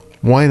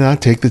 why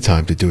not take the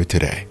time to do it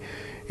today?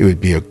 It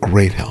would be a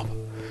great help.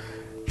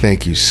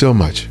 Thank you so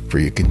much for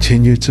your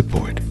continued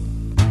support.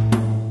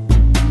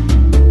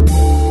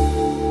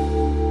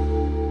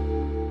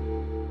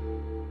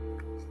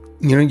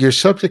 Your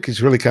subject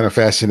is really kind of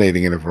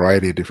fascinating in a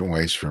variety of different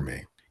ways for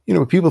me.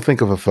 When people think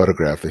of a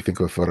photograph, they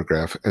think of a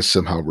photograph as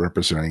somehow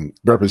representing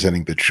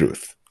the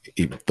truth,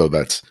 even though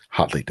that's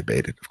hotly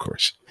debated, of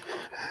course.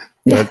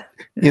 But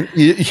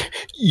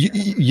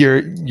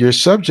your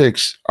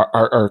subjects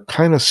are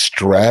kind of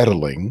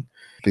straddling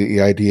the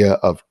idea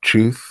of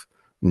truth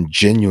and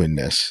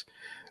genuineness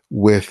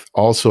with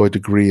also a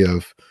degree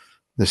of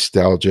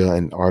nostalgia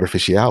and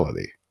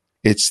artificiality.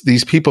 It's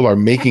these people are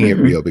making it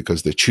real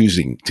because they're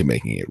choosing to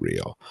making it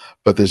real.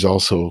 But there's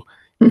also,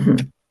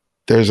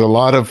 there's a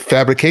lot of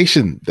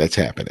fabrication that's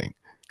happening,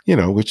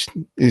 which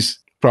is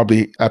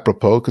probably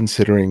apropos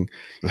considering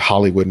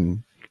Hollywood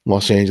and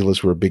Los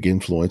Angeles were a big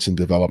influence in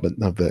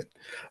development of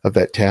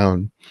that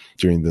town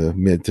during the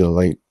mid to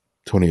late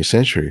 20th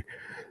century.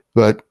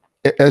 But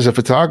as a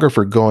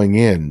photographer going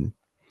in,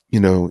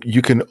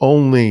 you can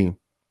only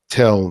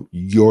tell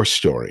your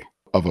story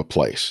of a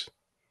place.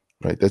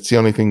 Right. That's the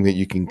only thing that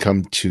you can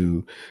come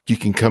to. You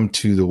can come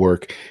to the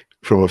work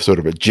from a sort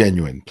of a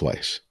genuine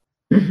place.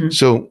 Mm-hmm.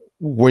 So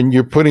when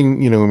you're putting,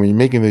 when you're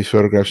making these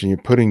photographs and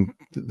you're putting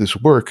this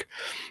work,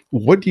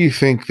 what do you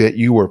think that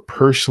you were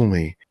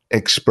personally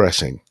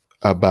expressing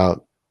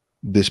about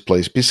this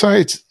place?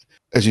 Besides,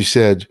 as you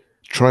said,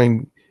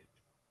 trying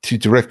to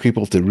direct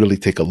people to really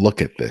take a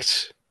look at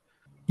this.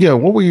 Yeah.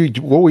 What were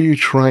you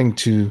trying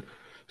to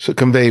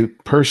convey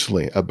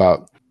personally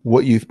about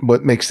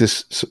what makes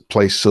this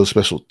place so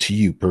special to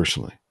you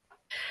personally?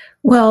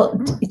 Well,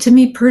 to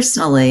me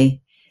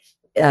personally,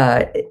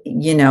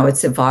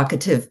 it's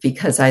evocative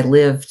because I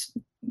lived,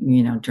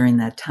 during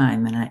that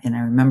time, and I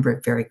remember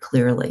it very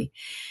clearly.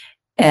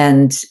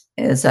 And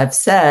as I've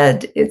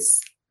said,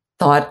 it's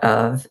thought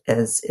of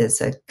as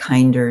a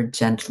kinder,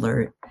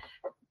 gentler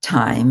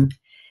time.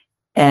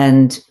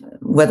 And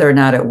whether or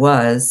not it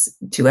was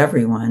to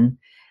everyone,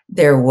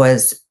 there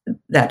was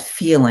that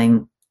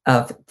feeling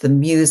of the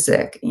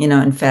music.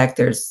 In fact,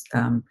 there's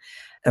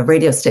a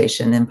radio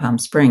station in Palm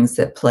Springs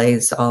that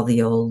plays all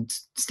the old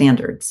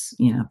standards,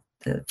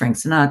 the Frank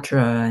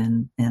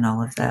Sinatra and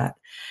all of that,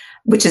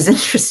 which is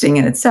interesting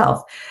in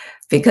itself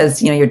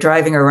because, you're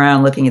driving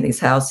around looking at these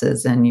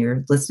houses and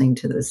you're listening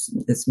to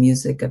this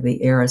music of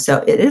the era.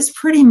 So it is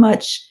pretty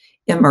much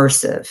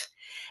immersive.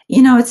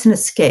 It's an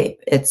escape.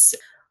 It's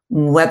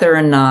whether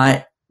or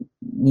not,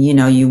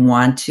 you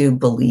want to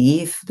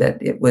believe that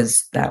it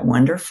was that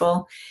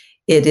wonderful.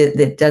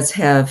 It does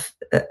have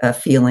a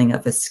feeling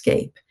of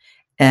escape.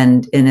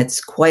 And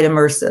it's quite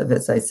immersive,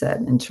 as I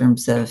said, in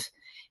terms of,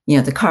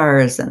 the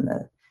cars and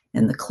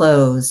the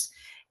clothes.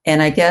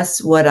 And I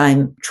guess what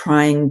I'm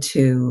trying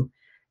to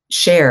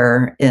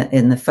share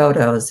in the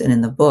photos and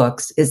in the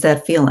books is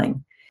that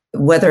feeling.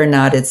 Whether or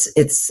not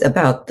it's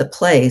about the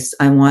place,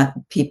 I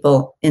want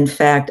people, in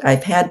fact,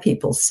 I've had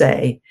people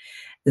say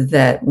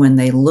that when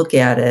they look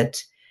at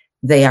it,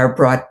 they are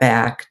brought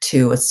back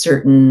to a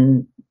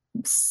certain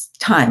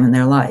time in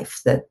their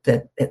life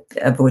that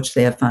of which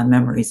they have fond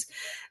memories.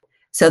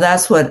 So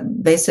that's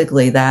what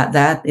basically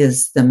that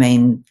is the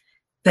main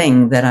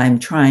thing that I'm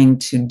trying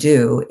to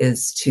do,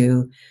 is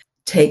to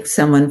take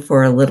someone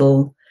for a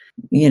little,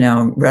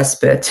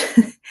 respite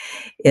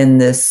in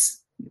this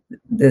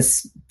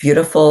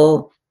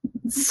beautiful,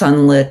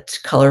 sunlit,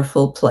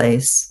 colorful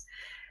place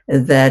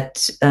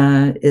that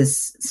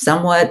is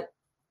somewhat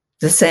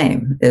the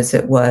same as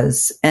it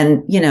was.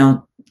 And,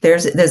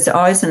 there's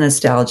always a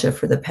nostalgia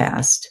for the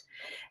past,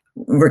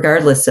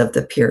 regardless of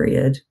the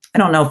period. I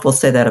don't know if we'll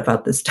say that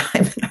about this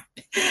time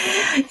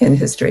in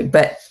history,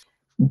 but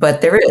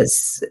there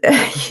is.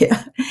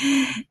 Yeah.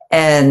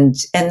 And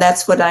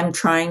that's what I'm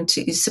trying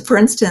to, so for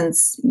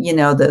instance,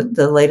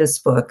 the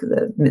latest book,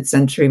 the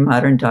Mid-Century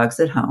Modern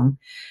Dogs at Home,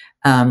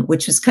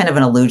 which was kind of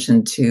an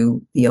allusion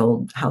to the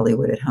old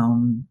Hollywood at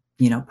Home,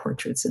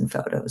 portraits and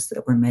photos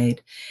that were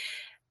made.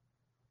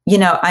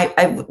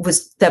 I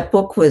was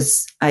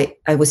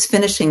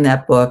finishing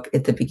that book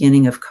at the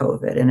beginning of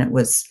COVID, and it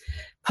was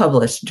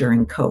published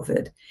during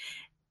COVID.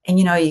 And,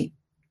 you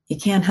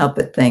can't help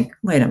but think,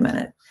 wait a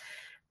minute,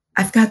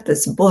 I've got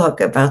this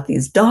book about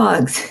these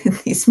dogs in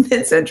these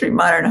mid-century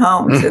modern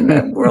homes and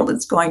the world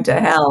is going to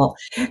hell.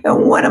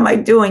 And what am I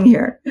doing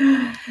here?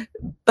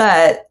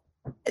 But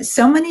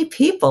so many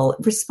people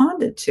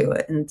responded to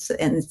it and say,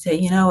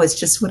 it's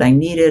just what I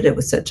needed. It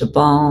was such a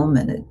balm,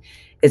 and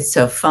it's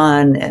so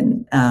fun.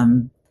 And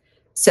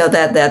so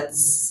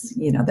that's,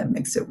 that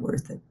makes it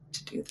worth it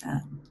to do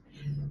that.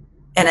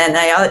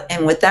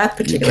 And with that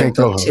particular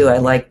book too, I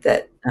like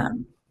that,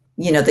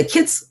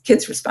 the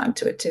kids respond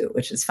to it too,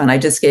 which is fun. I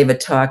just gave a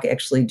talk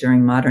actually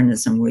during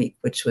Modernism Week,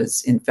 which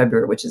was in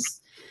February, which is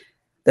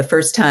the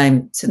first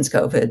time since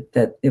COVID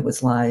that it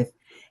was live.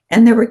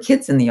 And there were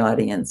kids in the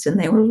audience, and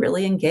they were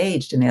really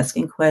engaged and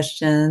asking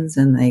questions,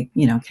 and they,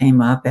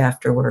 came up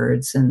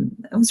afterwards, and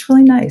it was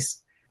really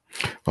nice.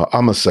 Well,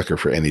 I'm a sucker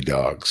for any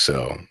dog,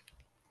 so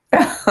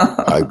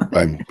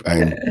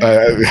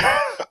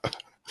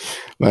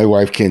my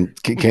wife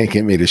can't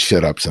get me to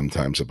shut up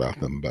sometimes about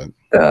them. But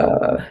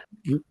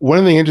one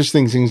of the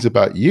interesting things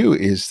about you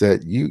is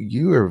that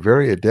you are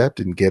very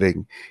adept in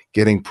getting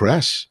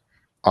press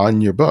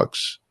on your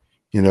books.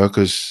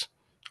 Because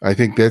I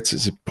think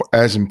that's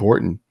as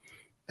important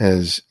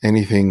as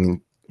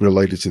anything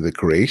related to the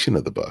creation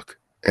of the book,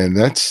 and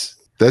that's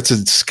a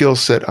skill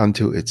set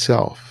unto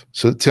itself.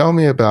 So tell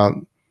me about,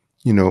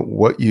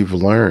 what you've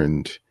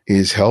learned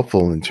is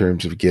helpful in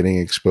terms of getting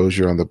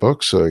exposure on the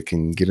book so it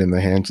can get in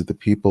the hands of the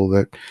people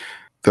that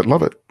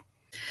love it.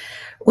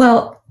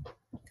 Well,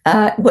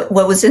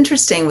 what was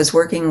interesting was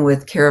working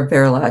with Kara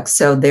Verlag.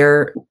 So they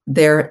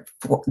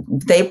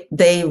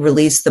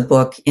released the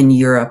book in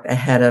Europe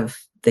ahead of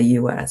the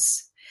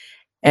US,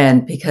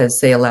 and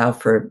because they allow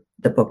for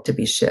the book to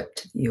be shipped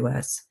to the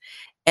US,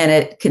 and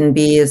it can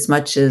be as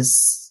much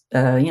as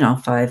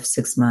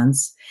 5-6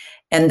 months.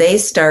 And they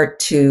start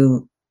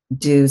to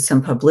do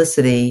some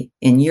publicity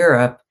in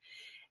Europe.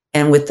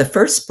 And with the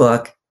first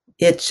book,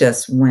 it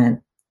just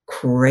went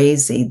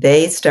crazy.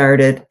 They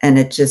started, and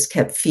it just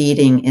kept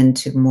feeding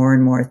into more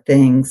and more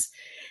things.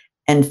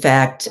 In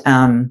fact,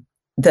 the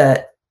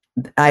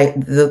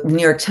New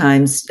York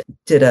Times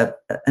did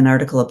an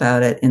article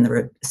about it in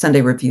the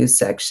Sunday Review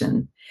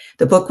section.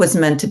 The book was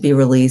meant to be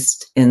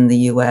released in the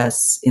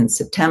US in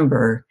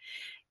September,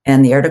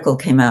 and the article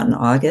came out in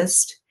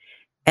August.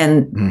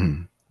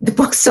 And the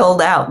book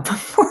sold out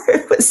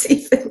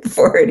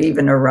before it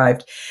even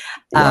arrived.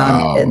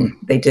 Wow. And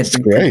they did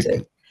reprint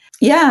great. it.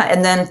 Yeah.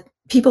 And then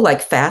people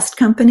like Fast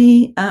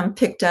Company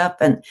picked up,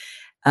 and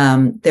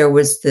there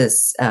was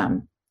this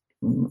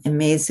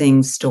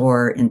amazing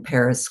store in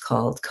Paris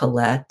called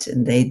Colette,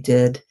 and they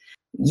did,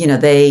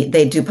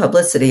 they do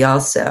publicity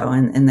also,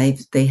 and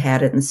they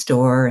had it in the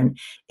store, and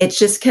it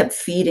just kept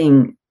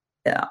feeding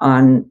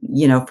on,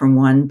 from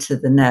one to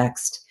the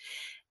next.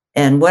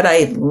 And what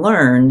I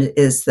learned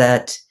is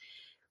that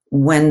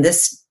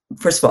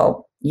first of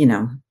all,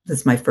 this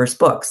is my first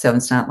book, so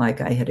it's not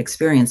like I had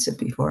experienced it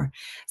before.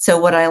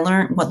 So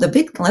the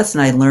big lesson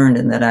I learned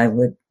and that I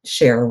would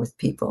share with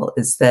people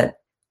is that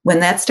when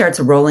that starts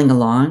rolling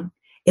along,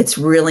 it's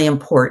really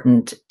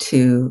important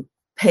to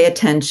pay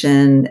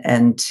attention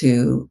and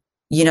to,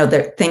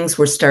 that things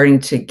were starting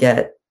to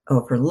get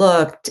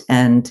overlooked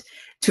and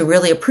to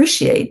really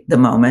appreciate the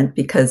moment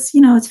because,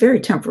 it's very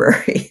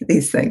temporary,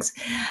 these things.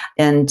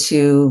 And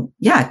to,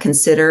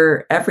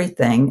 consider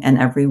everything and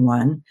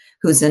everyone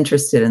who's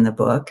interested in the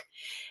book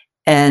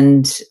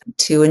and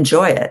to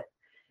enjoy it.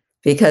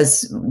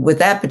 Because with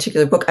that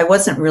particular book, I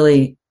wasn't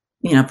really,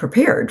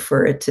 prepared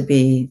for it to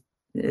be,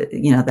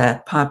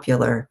 that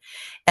popular.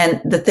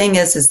 And the thing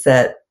is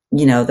that,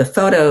 the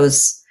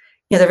photos,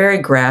 they're very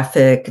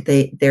graphic.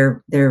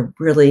 They're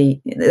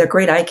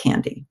great eye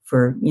candy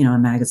for, a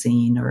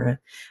magazine or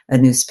a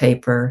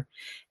newspaper.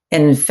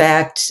 And in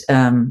fact,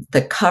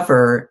 the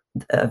cover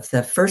of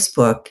the first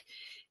book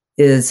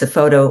is a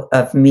photo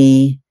of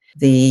me,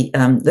 the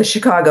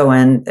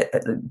Chicagoan,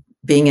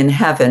 being in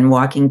heaven,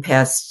 walking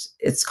past.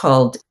 It's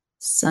called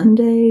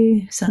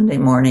Sunday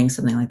morning,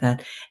 something like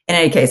that. In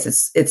any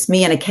case, it's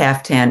me in a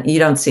caftan. You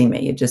don't see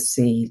me; you just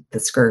see the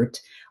skirt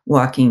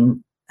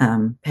walking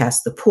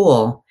past the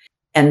pool.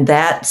 And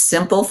that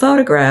simple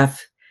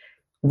photograph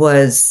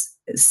was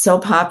so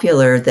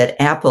popular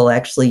that Apple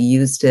actually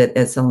used it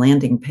as a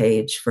landing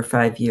page for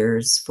 5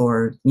 years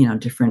for,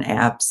 different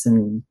apps.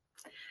 And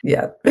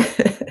yeah.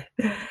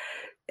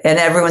 And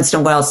every once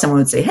in a while, someone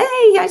would say,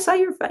 "Hey, I saw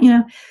your,"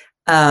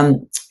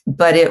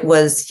 but it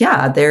was,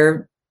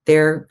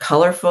 they're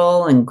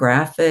colorful and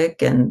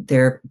graphic, and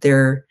they're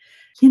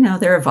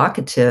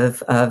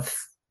evocative of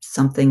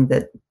something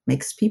that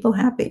makes people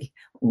happy,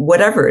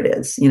 whatever it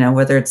is,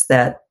 whether it's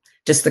that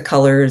just the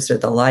colors or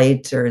the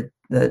light or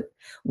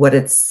what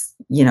it's,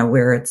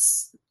 where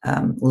it's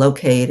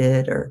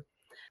located or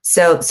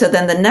so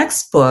then the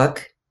next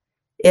book,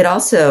 it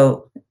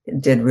also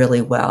did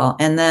really well.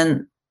 And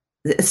then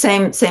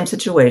same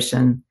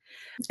situation.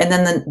 And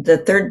then the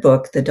third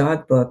book, the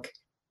dog book,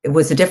 it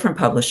was a different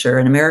publisher,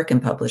 an American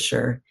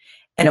publisher,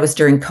 and it was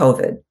during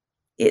COVID.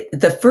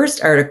 The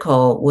first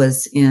article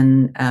was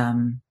in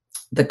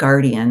The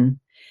Guardian.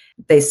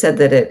 They said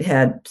that it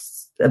had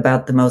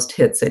about the most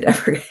hits they'd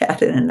ever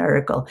had in an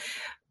article,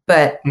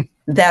 but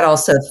that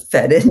also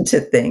fed into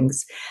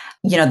things.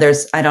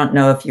 I don't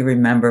know if you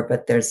remember,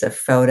 but there's a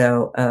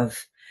photo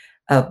of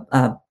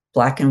a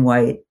black and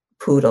white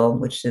poodle,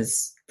 which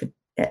is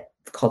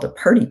called a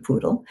party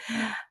poodle,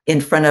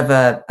 in front of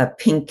a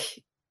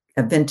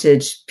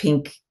vintage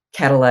pink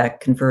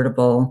Cadillac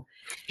convertible.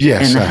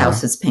 Yes. And the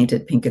house is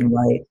painted pink and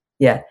white.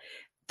 Yeah.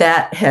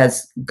 That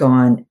has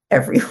gone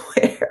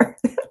everywhere.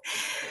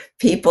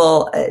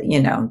 People,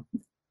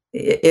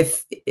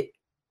 if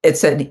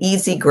it's an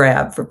easy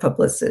grab for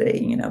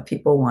publicity,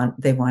 people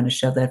want to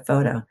show that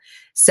photo.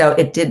 So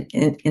it did,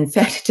 in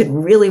fact, it did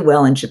really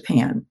well in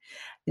Japan.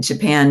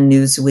 Japan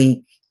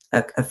Newsweek,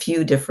 a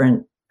few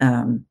different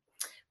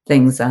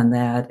things on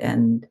that,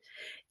 and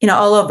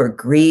all over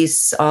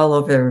Greece, all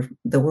over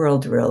the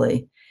world,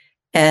 really.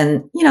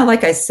 And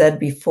like I said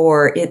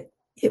before, it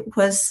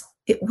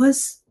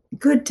was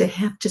good to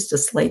have just a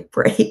slight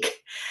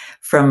break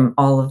from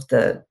all of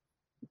the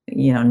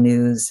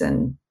news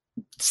and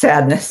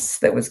sadness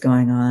that was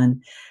going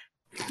on.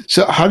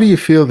 So how do you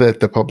feel that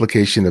the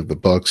publication of the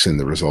books and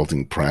the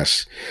resulting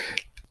press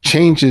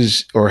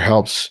changes or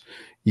helps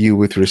you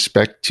with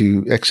respect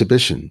to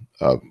exhibition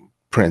of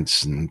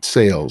prints and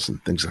sales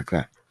and things like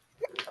that?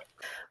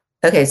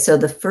 Okay, so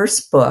the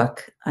first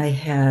book, I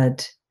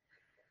had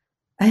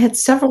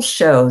several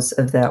shows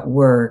of that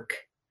work,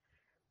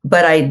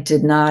 but I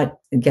did not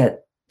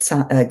get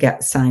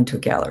signed to a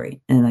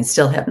gallery, and I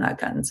still have not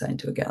gotten signed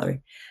to a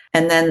gallery.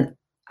 And then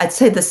I'd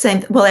say the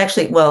same. Well,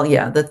 actually,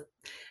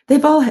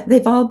 they've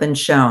all been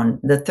shown.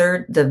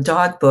 The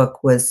dog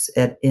book was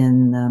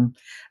in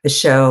a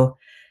show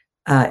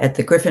at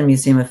the Griffin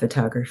Museum of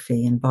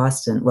Photography in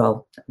Boston,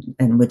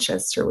 in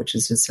Winchester, which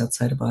is just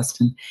outside of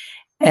Boston.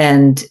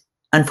 And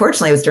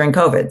unfortunately, it was during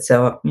COVID,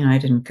 so I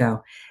didn't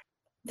go.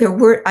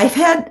 I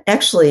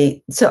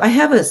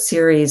have a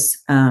series.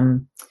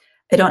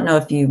 I don't know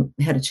if you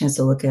had a chance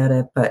to look at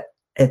it, but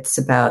it's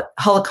about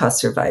Holocaust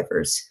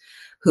survivors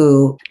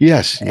who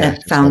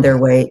found their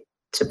way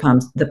to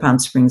the Palm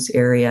Springs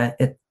area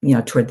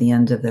toward the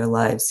end of their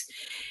lives.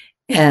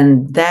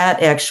 And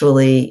that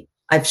actually,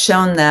 I've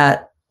shown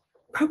that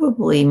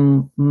probably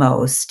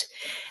most,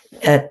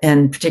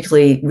 and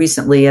particularly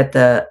recently at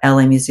the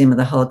LA Museum of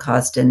the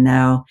Holocaust. And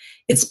now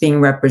it's being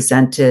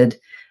represented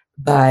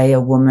by a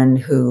woman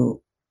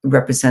who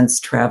represents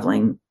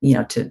traveling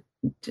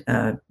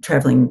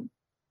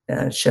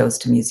shows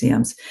to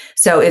museums.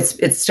 So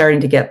it's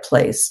starting to get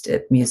placed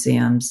at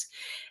museums,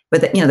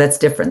 but that's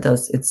different.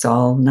 It's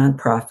all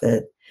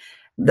nonprofit.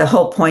 The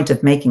whole point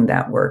of making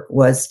that work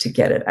was to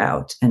get it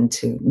out and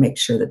to make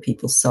sure that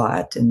people saw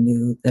it and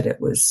knew that it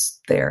was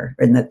there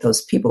and that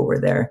those people were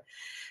there.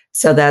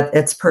 So that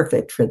it's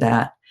perfect for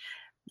that.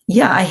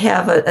 Yeah, I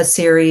have a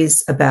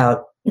series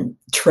about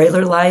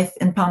trailer life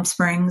in Palm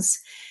Springs,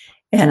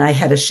 and I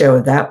had a show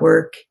of that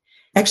work.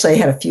 Actually, I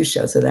had a few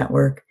shows of that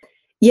work.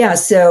 Yeah,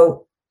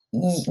 so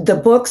the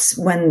books,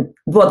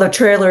 the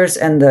trailers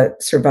and the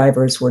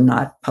survivors were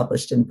not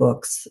published in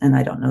books, and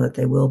I don't know that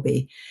they will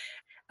be.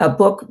 A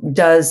book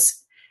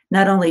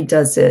not only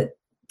does it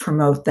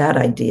promote that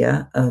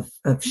idea of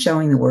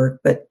showing the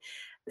work, but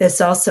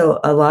there's also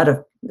a lot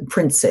of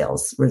print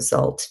sales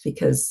result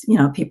because,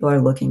 people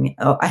are looking.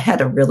 Oh, I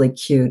had a really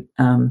cute,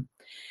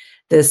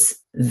 this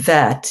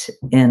vet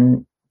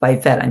by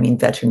vet, I mean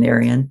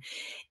veterinarian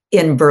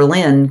in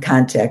Berlin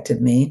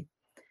contacted me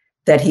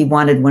that he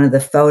wanted one of the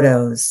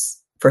photos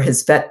for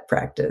his vet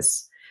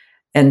practice.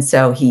 And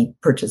so he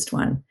purchased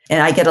one.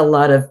 And I get a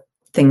lot of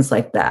things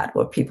like that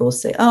where people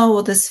say, oh,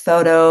 well, this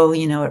photo,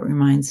 it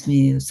reminds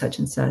me of such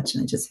and such,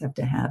 and I just have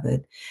to have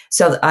it.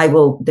 So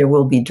there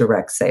will be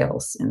direct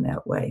sales in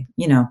that way.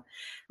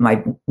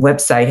 My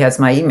website has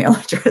my email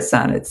address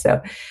on it.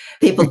 So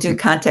people do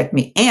contact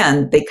me,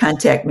 and they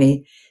contact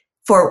me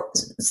for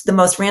the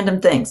most random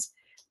things.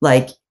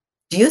 Like,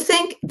 do you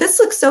think this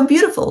looks so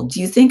beautiful?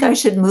 Do you think I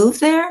should move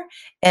there?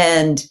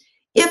 And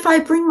if I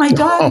bring my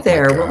dog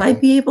there, will I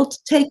be able to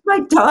take my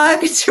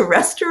dog to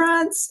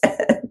restaurants?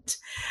 And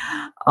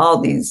all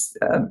these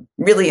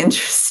really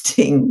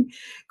interesting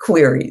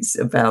queries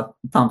about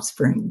Palm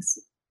Springs,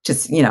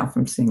 just,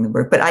 from seeing the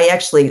work. But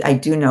I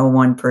do know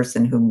one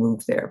person who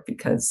moved there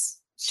because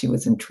she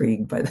was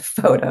intrigued by the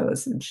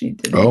photos, and she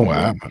did. Oh,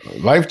 wow.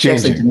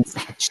 Life-changing.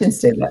 She didn't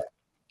stay that.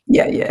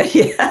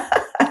 Yeah.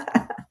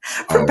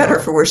 For better or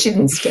for worse, she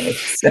didn't stay.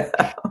 So,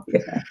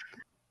 yeah.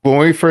 When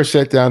we first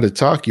sat down to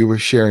talk, you were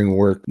sharing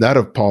work not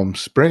of Palm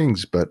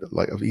Springs, but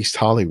like of East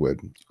Hollywood,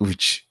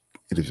 which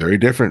it is very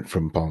different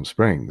from Palm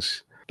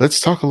Springs.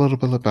 Let's talk a little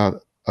bit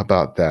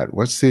about that.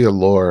 What's the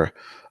allure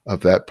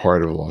of that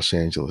part of Los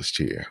Angeles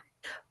to you?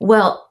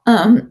 Well,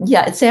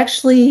 it's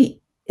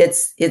actually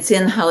it's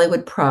in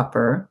Hollywood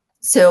proper.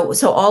 So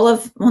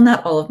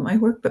not all of my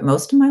work, but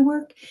most of my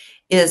work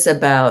is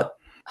about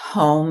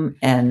home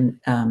and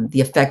the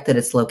effect that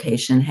its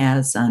location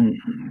has on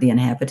the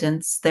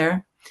inhabitants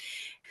there.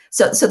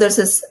 So there's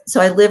this.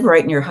 So I live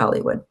right near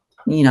Hollywood,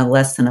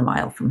 less than a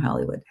mile from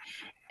Hollywood,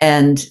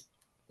 and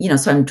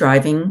so I'm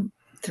driving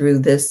through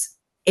this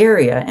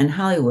area in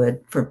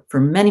Hollywood for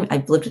many.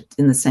 I've lived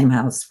in the same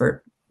house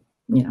for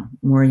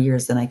more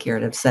years than I care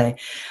to say,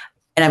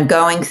 and I'm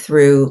going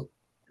through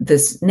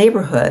this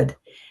neighborhood,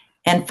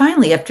 and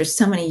finally, after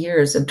so many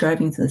years of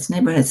driving through this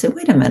neighborhood, I say,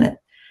 "Wait a minute,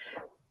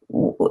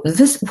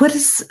 this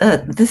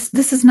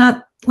is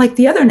not like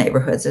the other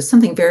neighborhoods. There's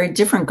something very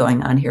different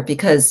going on here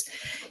because."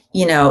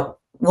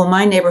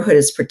 My neighborhood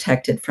is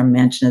protected from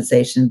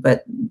mansionization,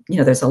 but,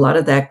 there's a lot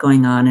of that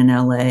going on in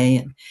LA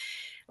and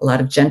a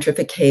lot of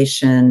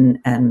gentrification.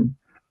 And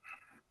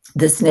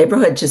this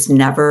neighborhood just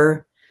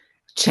never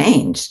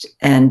changed.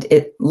 And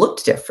it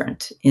looked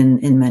different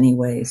in many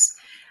ways.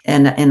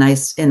 And I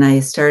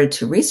started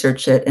to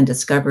research it and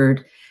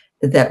discovered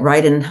that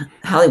right in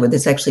Hollywood,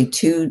 there's actually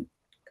two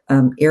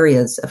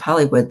areas of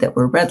Hollywood that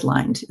were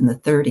redlined in the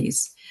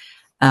 30s.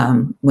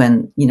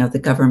 When, the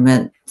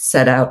government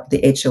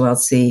the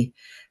HOLC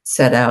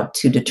set out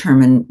to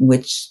determine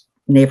which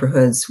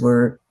neighborhoods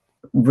were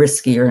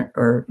riskier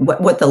or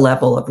what the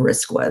level of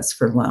risk was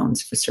for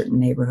loans for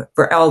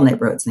for all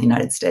neighborhoods in the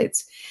United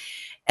States.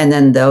 And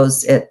then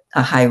those at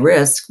a high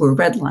risk were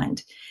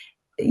redlined.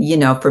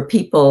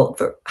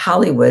 For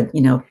Hollywood,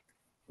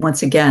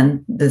 once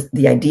again,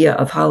 the idea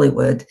of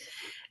Hollywood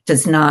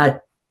does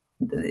not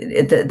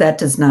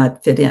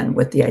fit in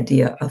with the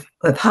idea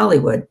of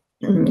Hollywood.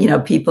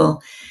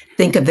 People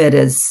think of it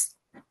as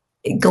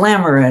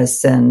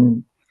glamorous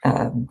and,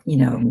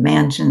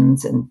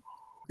 mansions. And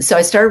so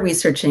I started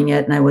researching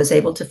it, and I was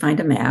able to find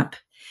a map.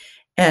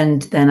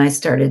 And then I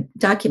started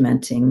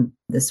documenting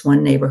this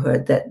one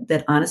neighborhood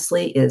that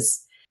honestly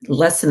is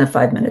less than a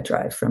 5-minute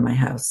drive from my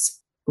house.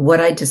 What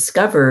I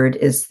discovered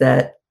is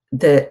that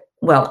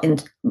in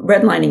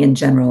redlining in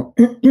general,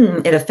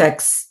 it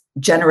affects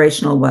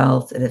generational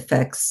wealth. It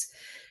affects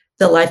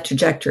the life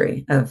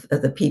trajectory of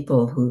the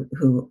people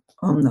who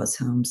own those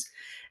homes.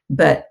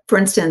 But for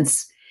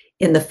instance,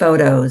 in the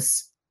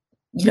photos,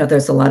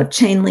 there's a lot of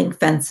chain link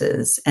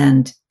fences.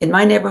 And in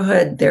my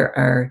neighborhood, there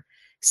are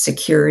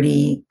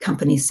security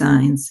company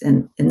signs.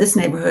 And in this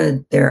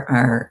neighborhood, there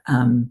are,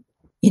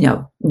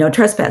 no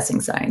trespassing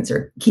signs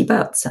or keep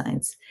out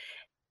signs.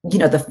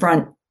 The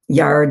front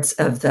yards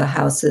of the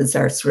houses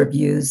are sort of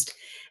used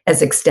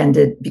as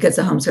extended because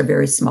the homes are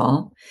very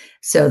small.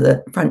 So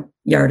the front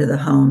yard of the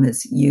home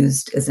is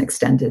used as an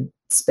extended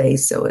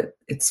space. So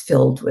it's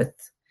filled with,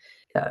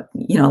 a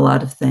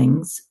lot of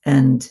things.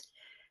 And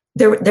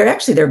they're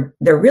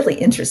really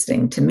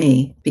interesting to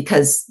me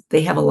because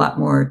they have a lot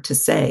more to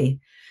say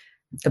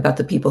about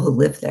the people who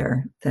live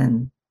there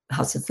than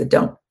houses that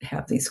don't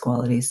have these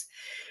qualities.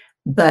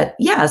 But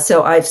yeah,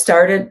 so I've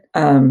started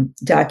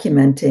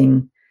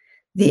documenting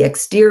the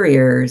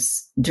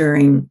exteriors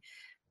during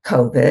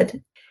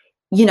COVID.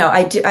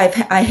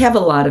 I have a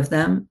lot of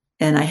them,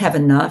 and I have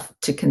enough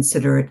to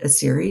consider it a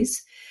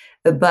series,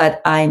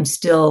 but I'm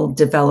still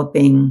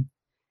developing,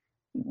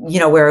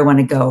 where I want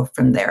to go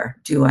from there.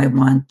 Do I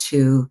want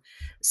to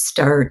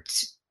start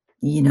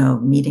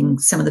meeting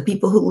some of the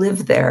people who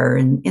live there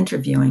and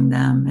interviewing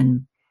them.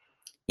 And,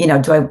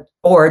 do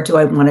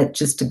I want it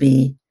just to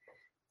be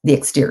the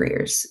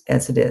exteriors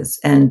as it is?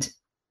 And,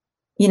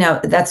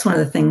 that's one of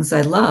the things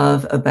I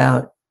love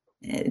about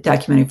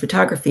documentary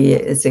photography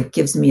is it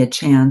gives me a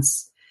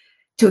chance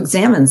to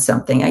examine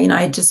something.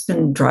 I had just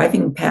been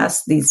driving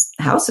past these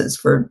houses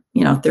for,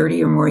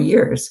 30 or more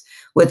years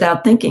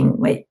without thinking,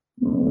 wait,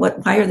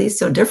 why are these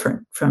so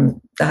different from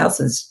the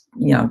houses,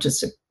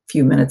 just a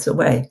few minutes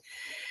away?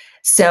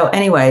 So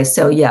anyway,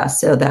 so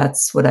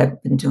that's what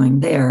I've been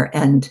doing there.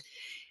 And,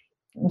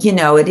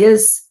 it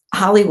is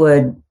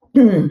Hollywood,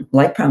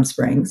 like Palm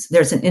Springs.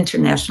 There's an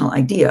international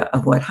idea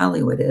of what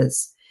Hollywood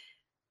is.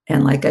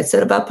 And like I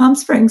said about Palm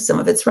Springs, some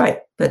of it's right,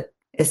 but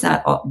it's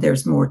not all,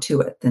 there's more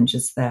to it than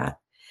just that.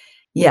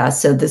 Yeah,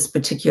 so this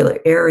particular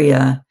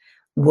area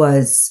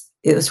was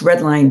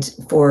redlined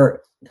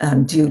for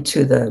due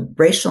to the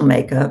racial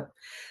makeup,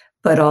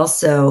 but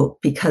also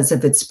because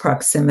of its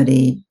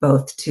proximity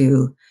both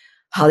to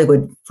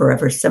Hollywood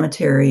Forever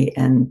Cemetery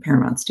and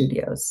Paramount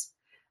Studios,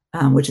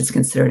 which is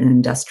considered an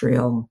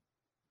industrial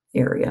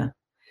area.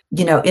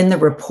 In the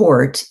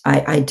report,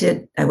 I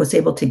was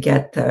able to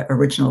get the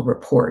original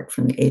report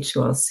from the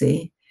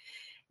HULC,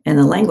 and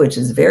the language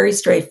is very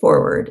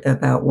straightforward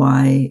about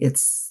why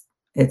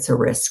it's a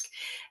risk.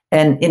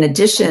 And in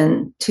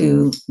addition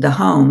to the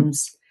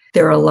homes,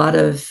 there are a lot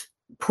of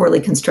poorly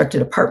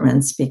constructed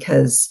apartments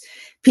because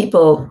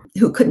people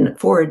who couldn't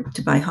afford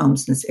to buy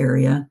homes in this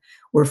area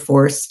were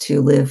forced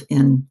to live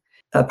in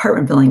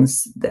apartment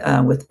buildings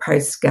with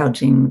price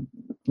gouging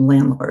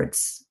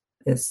landlords.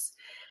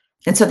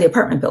 And so the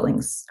apartment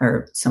buildings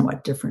are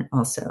somewhat different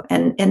also,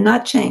 and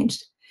not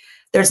changed.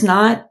 There's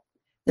not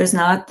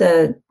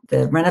the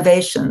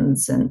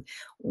renovations. And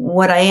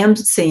what I am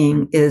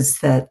seeing is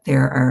that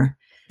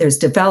there's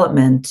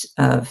development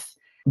of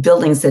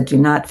buildings that do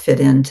not fit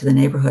into the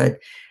neighborhood,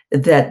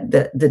 that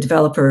the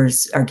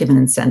developers are given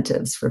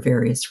incentives for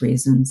various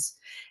reasons.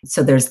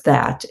 So there's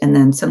that. And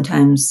then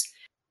sometimes,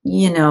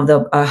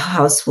 a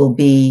house will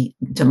be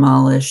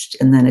demolished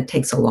and then it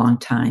takes a long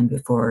time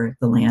before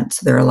the land.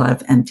 So there are a lot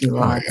of empty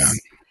lots. Oh,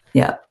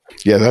 yeah.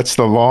 Yeah, that's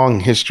the long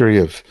history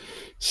of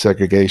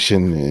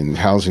segregation and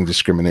housing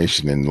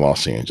discrimination in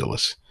Los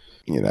Angeles.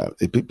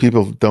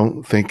 People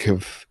don't think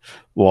of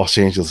Los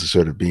Angeles as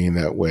sort of being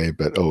that way,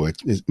 but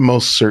it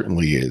most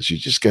certainly is. You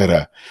just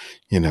gotta,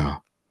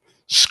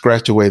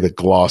 scratch away the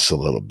gloss a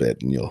little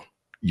bit, and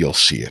you'll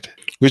see it,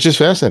 which is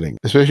fascinating,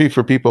 especially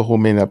for people who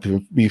may not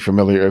be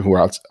familiar, who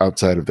are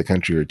outside of the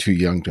country or too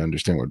young to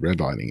understand what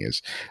redlining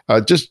is.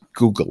 Just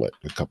Google it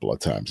a couple of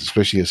times,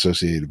 especially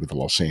associated with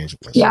Los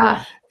Angeles.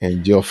 Yeah.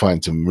 And you'll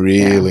find some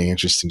really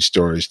interesting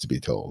stories to be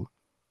told.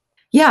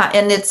 Yeah,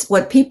 and it's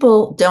what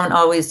people don't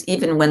always,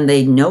 even when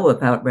they know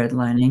about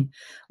redlining,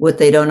 what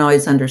they don't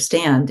always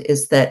understand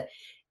is that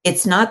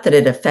it's not that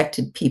it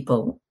affected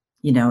people,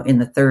 in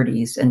the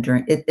 30s and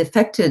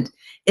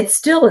it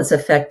still is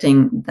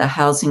affecting the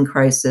housing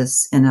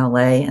crisis in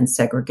LA and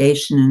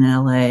segregation in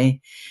LA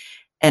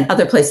and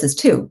other places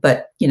too.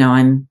 But,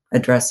 I'm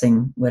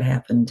addressing what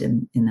happened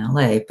in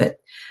LA.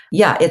 But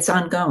yeah, it's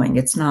ongoing.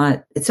 It's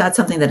not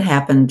something that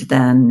happened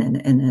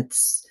then and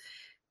it's,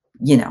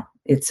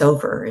 it's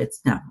over.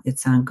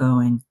 It's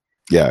ongoing.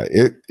 Yeah,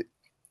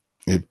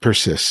 it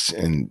persists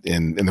and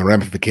the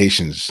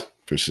ramifications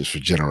persist for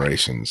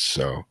generations.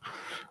 So,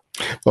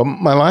 well,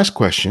 my last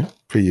question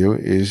for you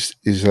is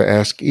to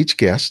ask each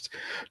guest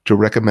to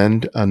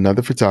recommend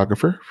another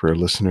photographer for our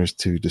listeners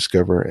to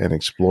discover and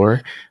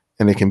explore.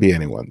 And it can be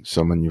anyone,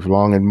 someone you've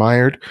long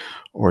admired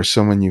or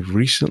someone you've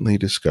recently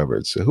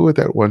discovered. So who would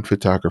that one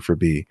photographer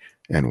be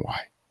and why?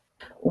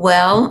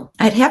 Well,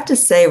 I'd have to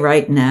say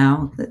right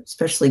now,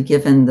 especially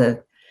given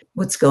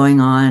what's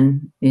going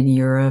on in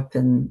Europe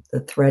and the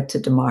threat to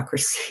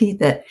democracy,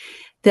 that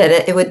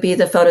it would be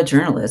the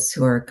photojournalists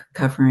who are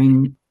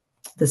covering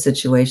the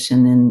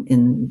situation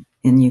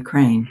in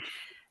Ukraine.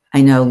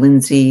 I know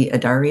Lindsay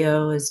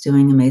Addario is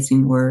doing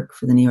amazing work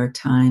for the New York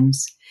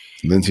Times.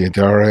 Lindsay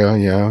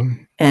Addario, yeah.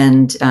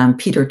 And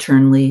Peter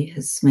Turnley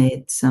has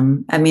made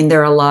some. I mean,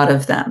 there are a lot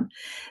of them.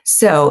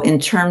 So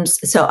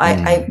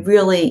I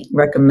really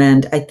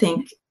recommend, I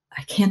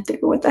can't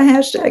think of what the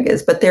hashtag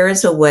is, but there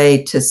is a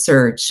way to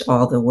search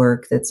all the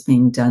work that's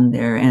being done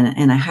there.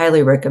 And I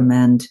highly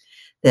recommend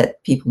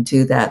that people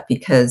do that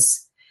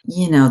because,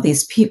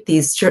 these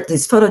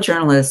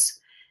photojournalists,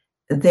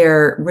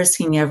 they're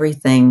risking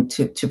everything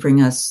to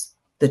bring us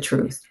the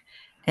truth.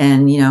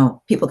 And,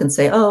 people can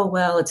say, oh,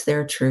 well, it's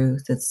their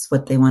truth. It's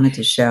what they wanted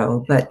to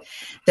show. But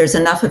there's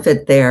enough of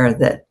it there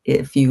that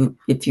if you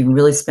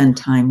really spend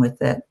time with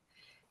it,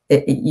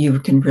 you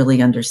can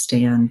really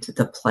understand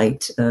the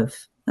plight of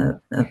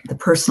the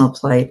personal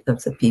plight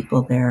of the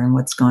people there and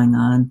what's going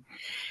on.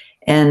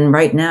 And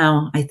right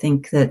now, I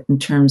think that in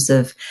terms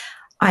of,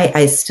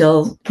 I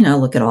still,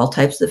 look at all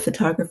types of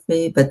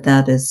photography, but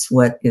that is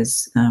what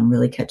is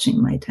really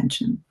catching my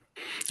attention.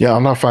 Yeah,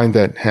 I'll find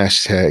that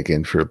hashtag,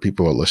 and for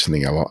people who are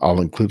listening, I'll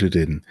include it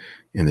in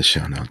the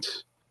show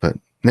notes. But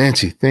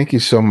Nancy, thank you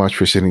so much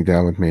for sitting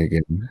down with me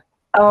again.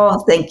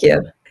 Oh, thank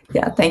you.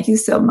 Yeah, thank you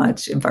so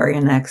much,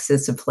 Varianex.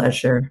 It's a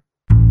pleasure.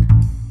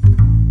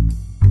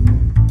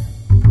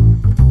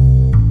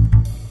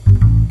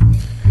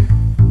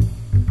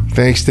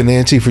 Thanks to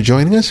Nancy for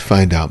joining us.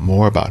 Find out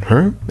more about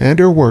her and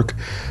her work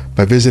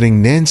by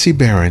visiting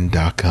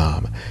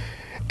nancybarron.com.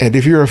 And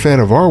if you're a fan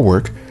of our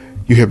work,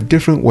 you have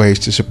different ways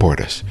to support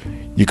us.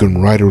 You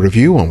can write a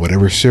review on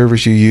whatever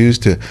service you use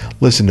to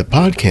listen to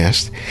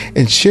podcasts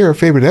and share a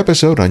favorite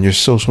episode on your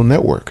social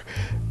network,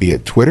 be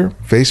it Twitter,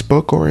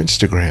 Facebook, or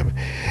Instagram.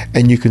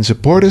 And you can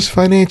support us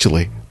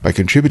financially by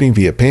contributing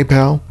via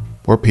PayPal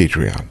or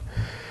Patreon.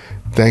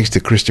 Thanks to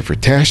Christopher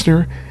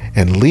Tashner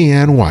and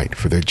Leanne White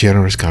for their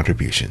generous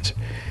contributions.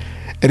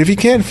 And if you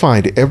can't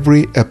find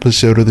every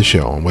episode of the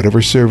show on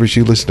whatever service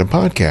you listen to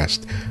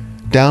podcasts,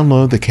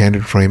 download the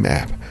Candid Frame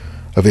app,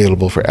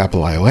 available for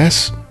Apple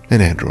iOS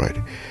and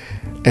Android.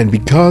 And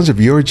because of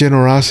your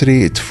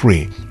generosity, it's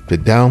free to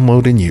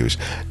download and use.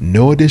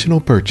 No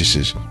additional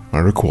purchases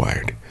are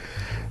required.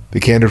 The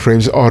Candid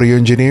Frame's audio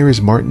engineer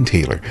is Martin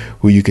Taylor,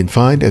 who you can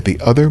find at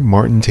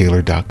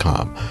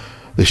theothermartintaylor.com.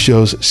 The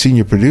show's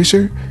senior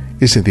producer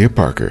is Cynthia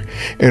Parker,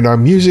 and our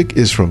music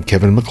is from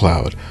Kevin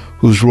MacLeod,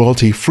 whose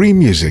royalty-free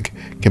music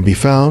can be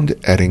found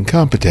at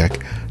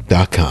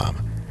incompetech.com.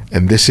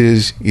 And this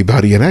is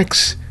Ibarian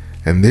X,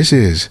 and this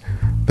is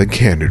The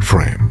Candid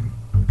Frame.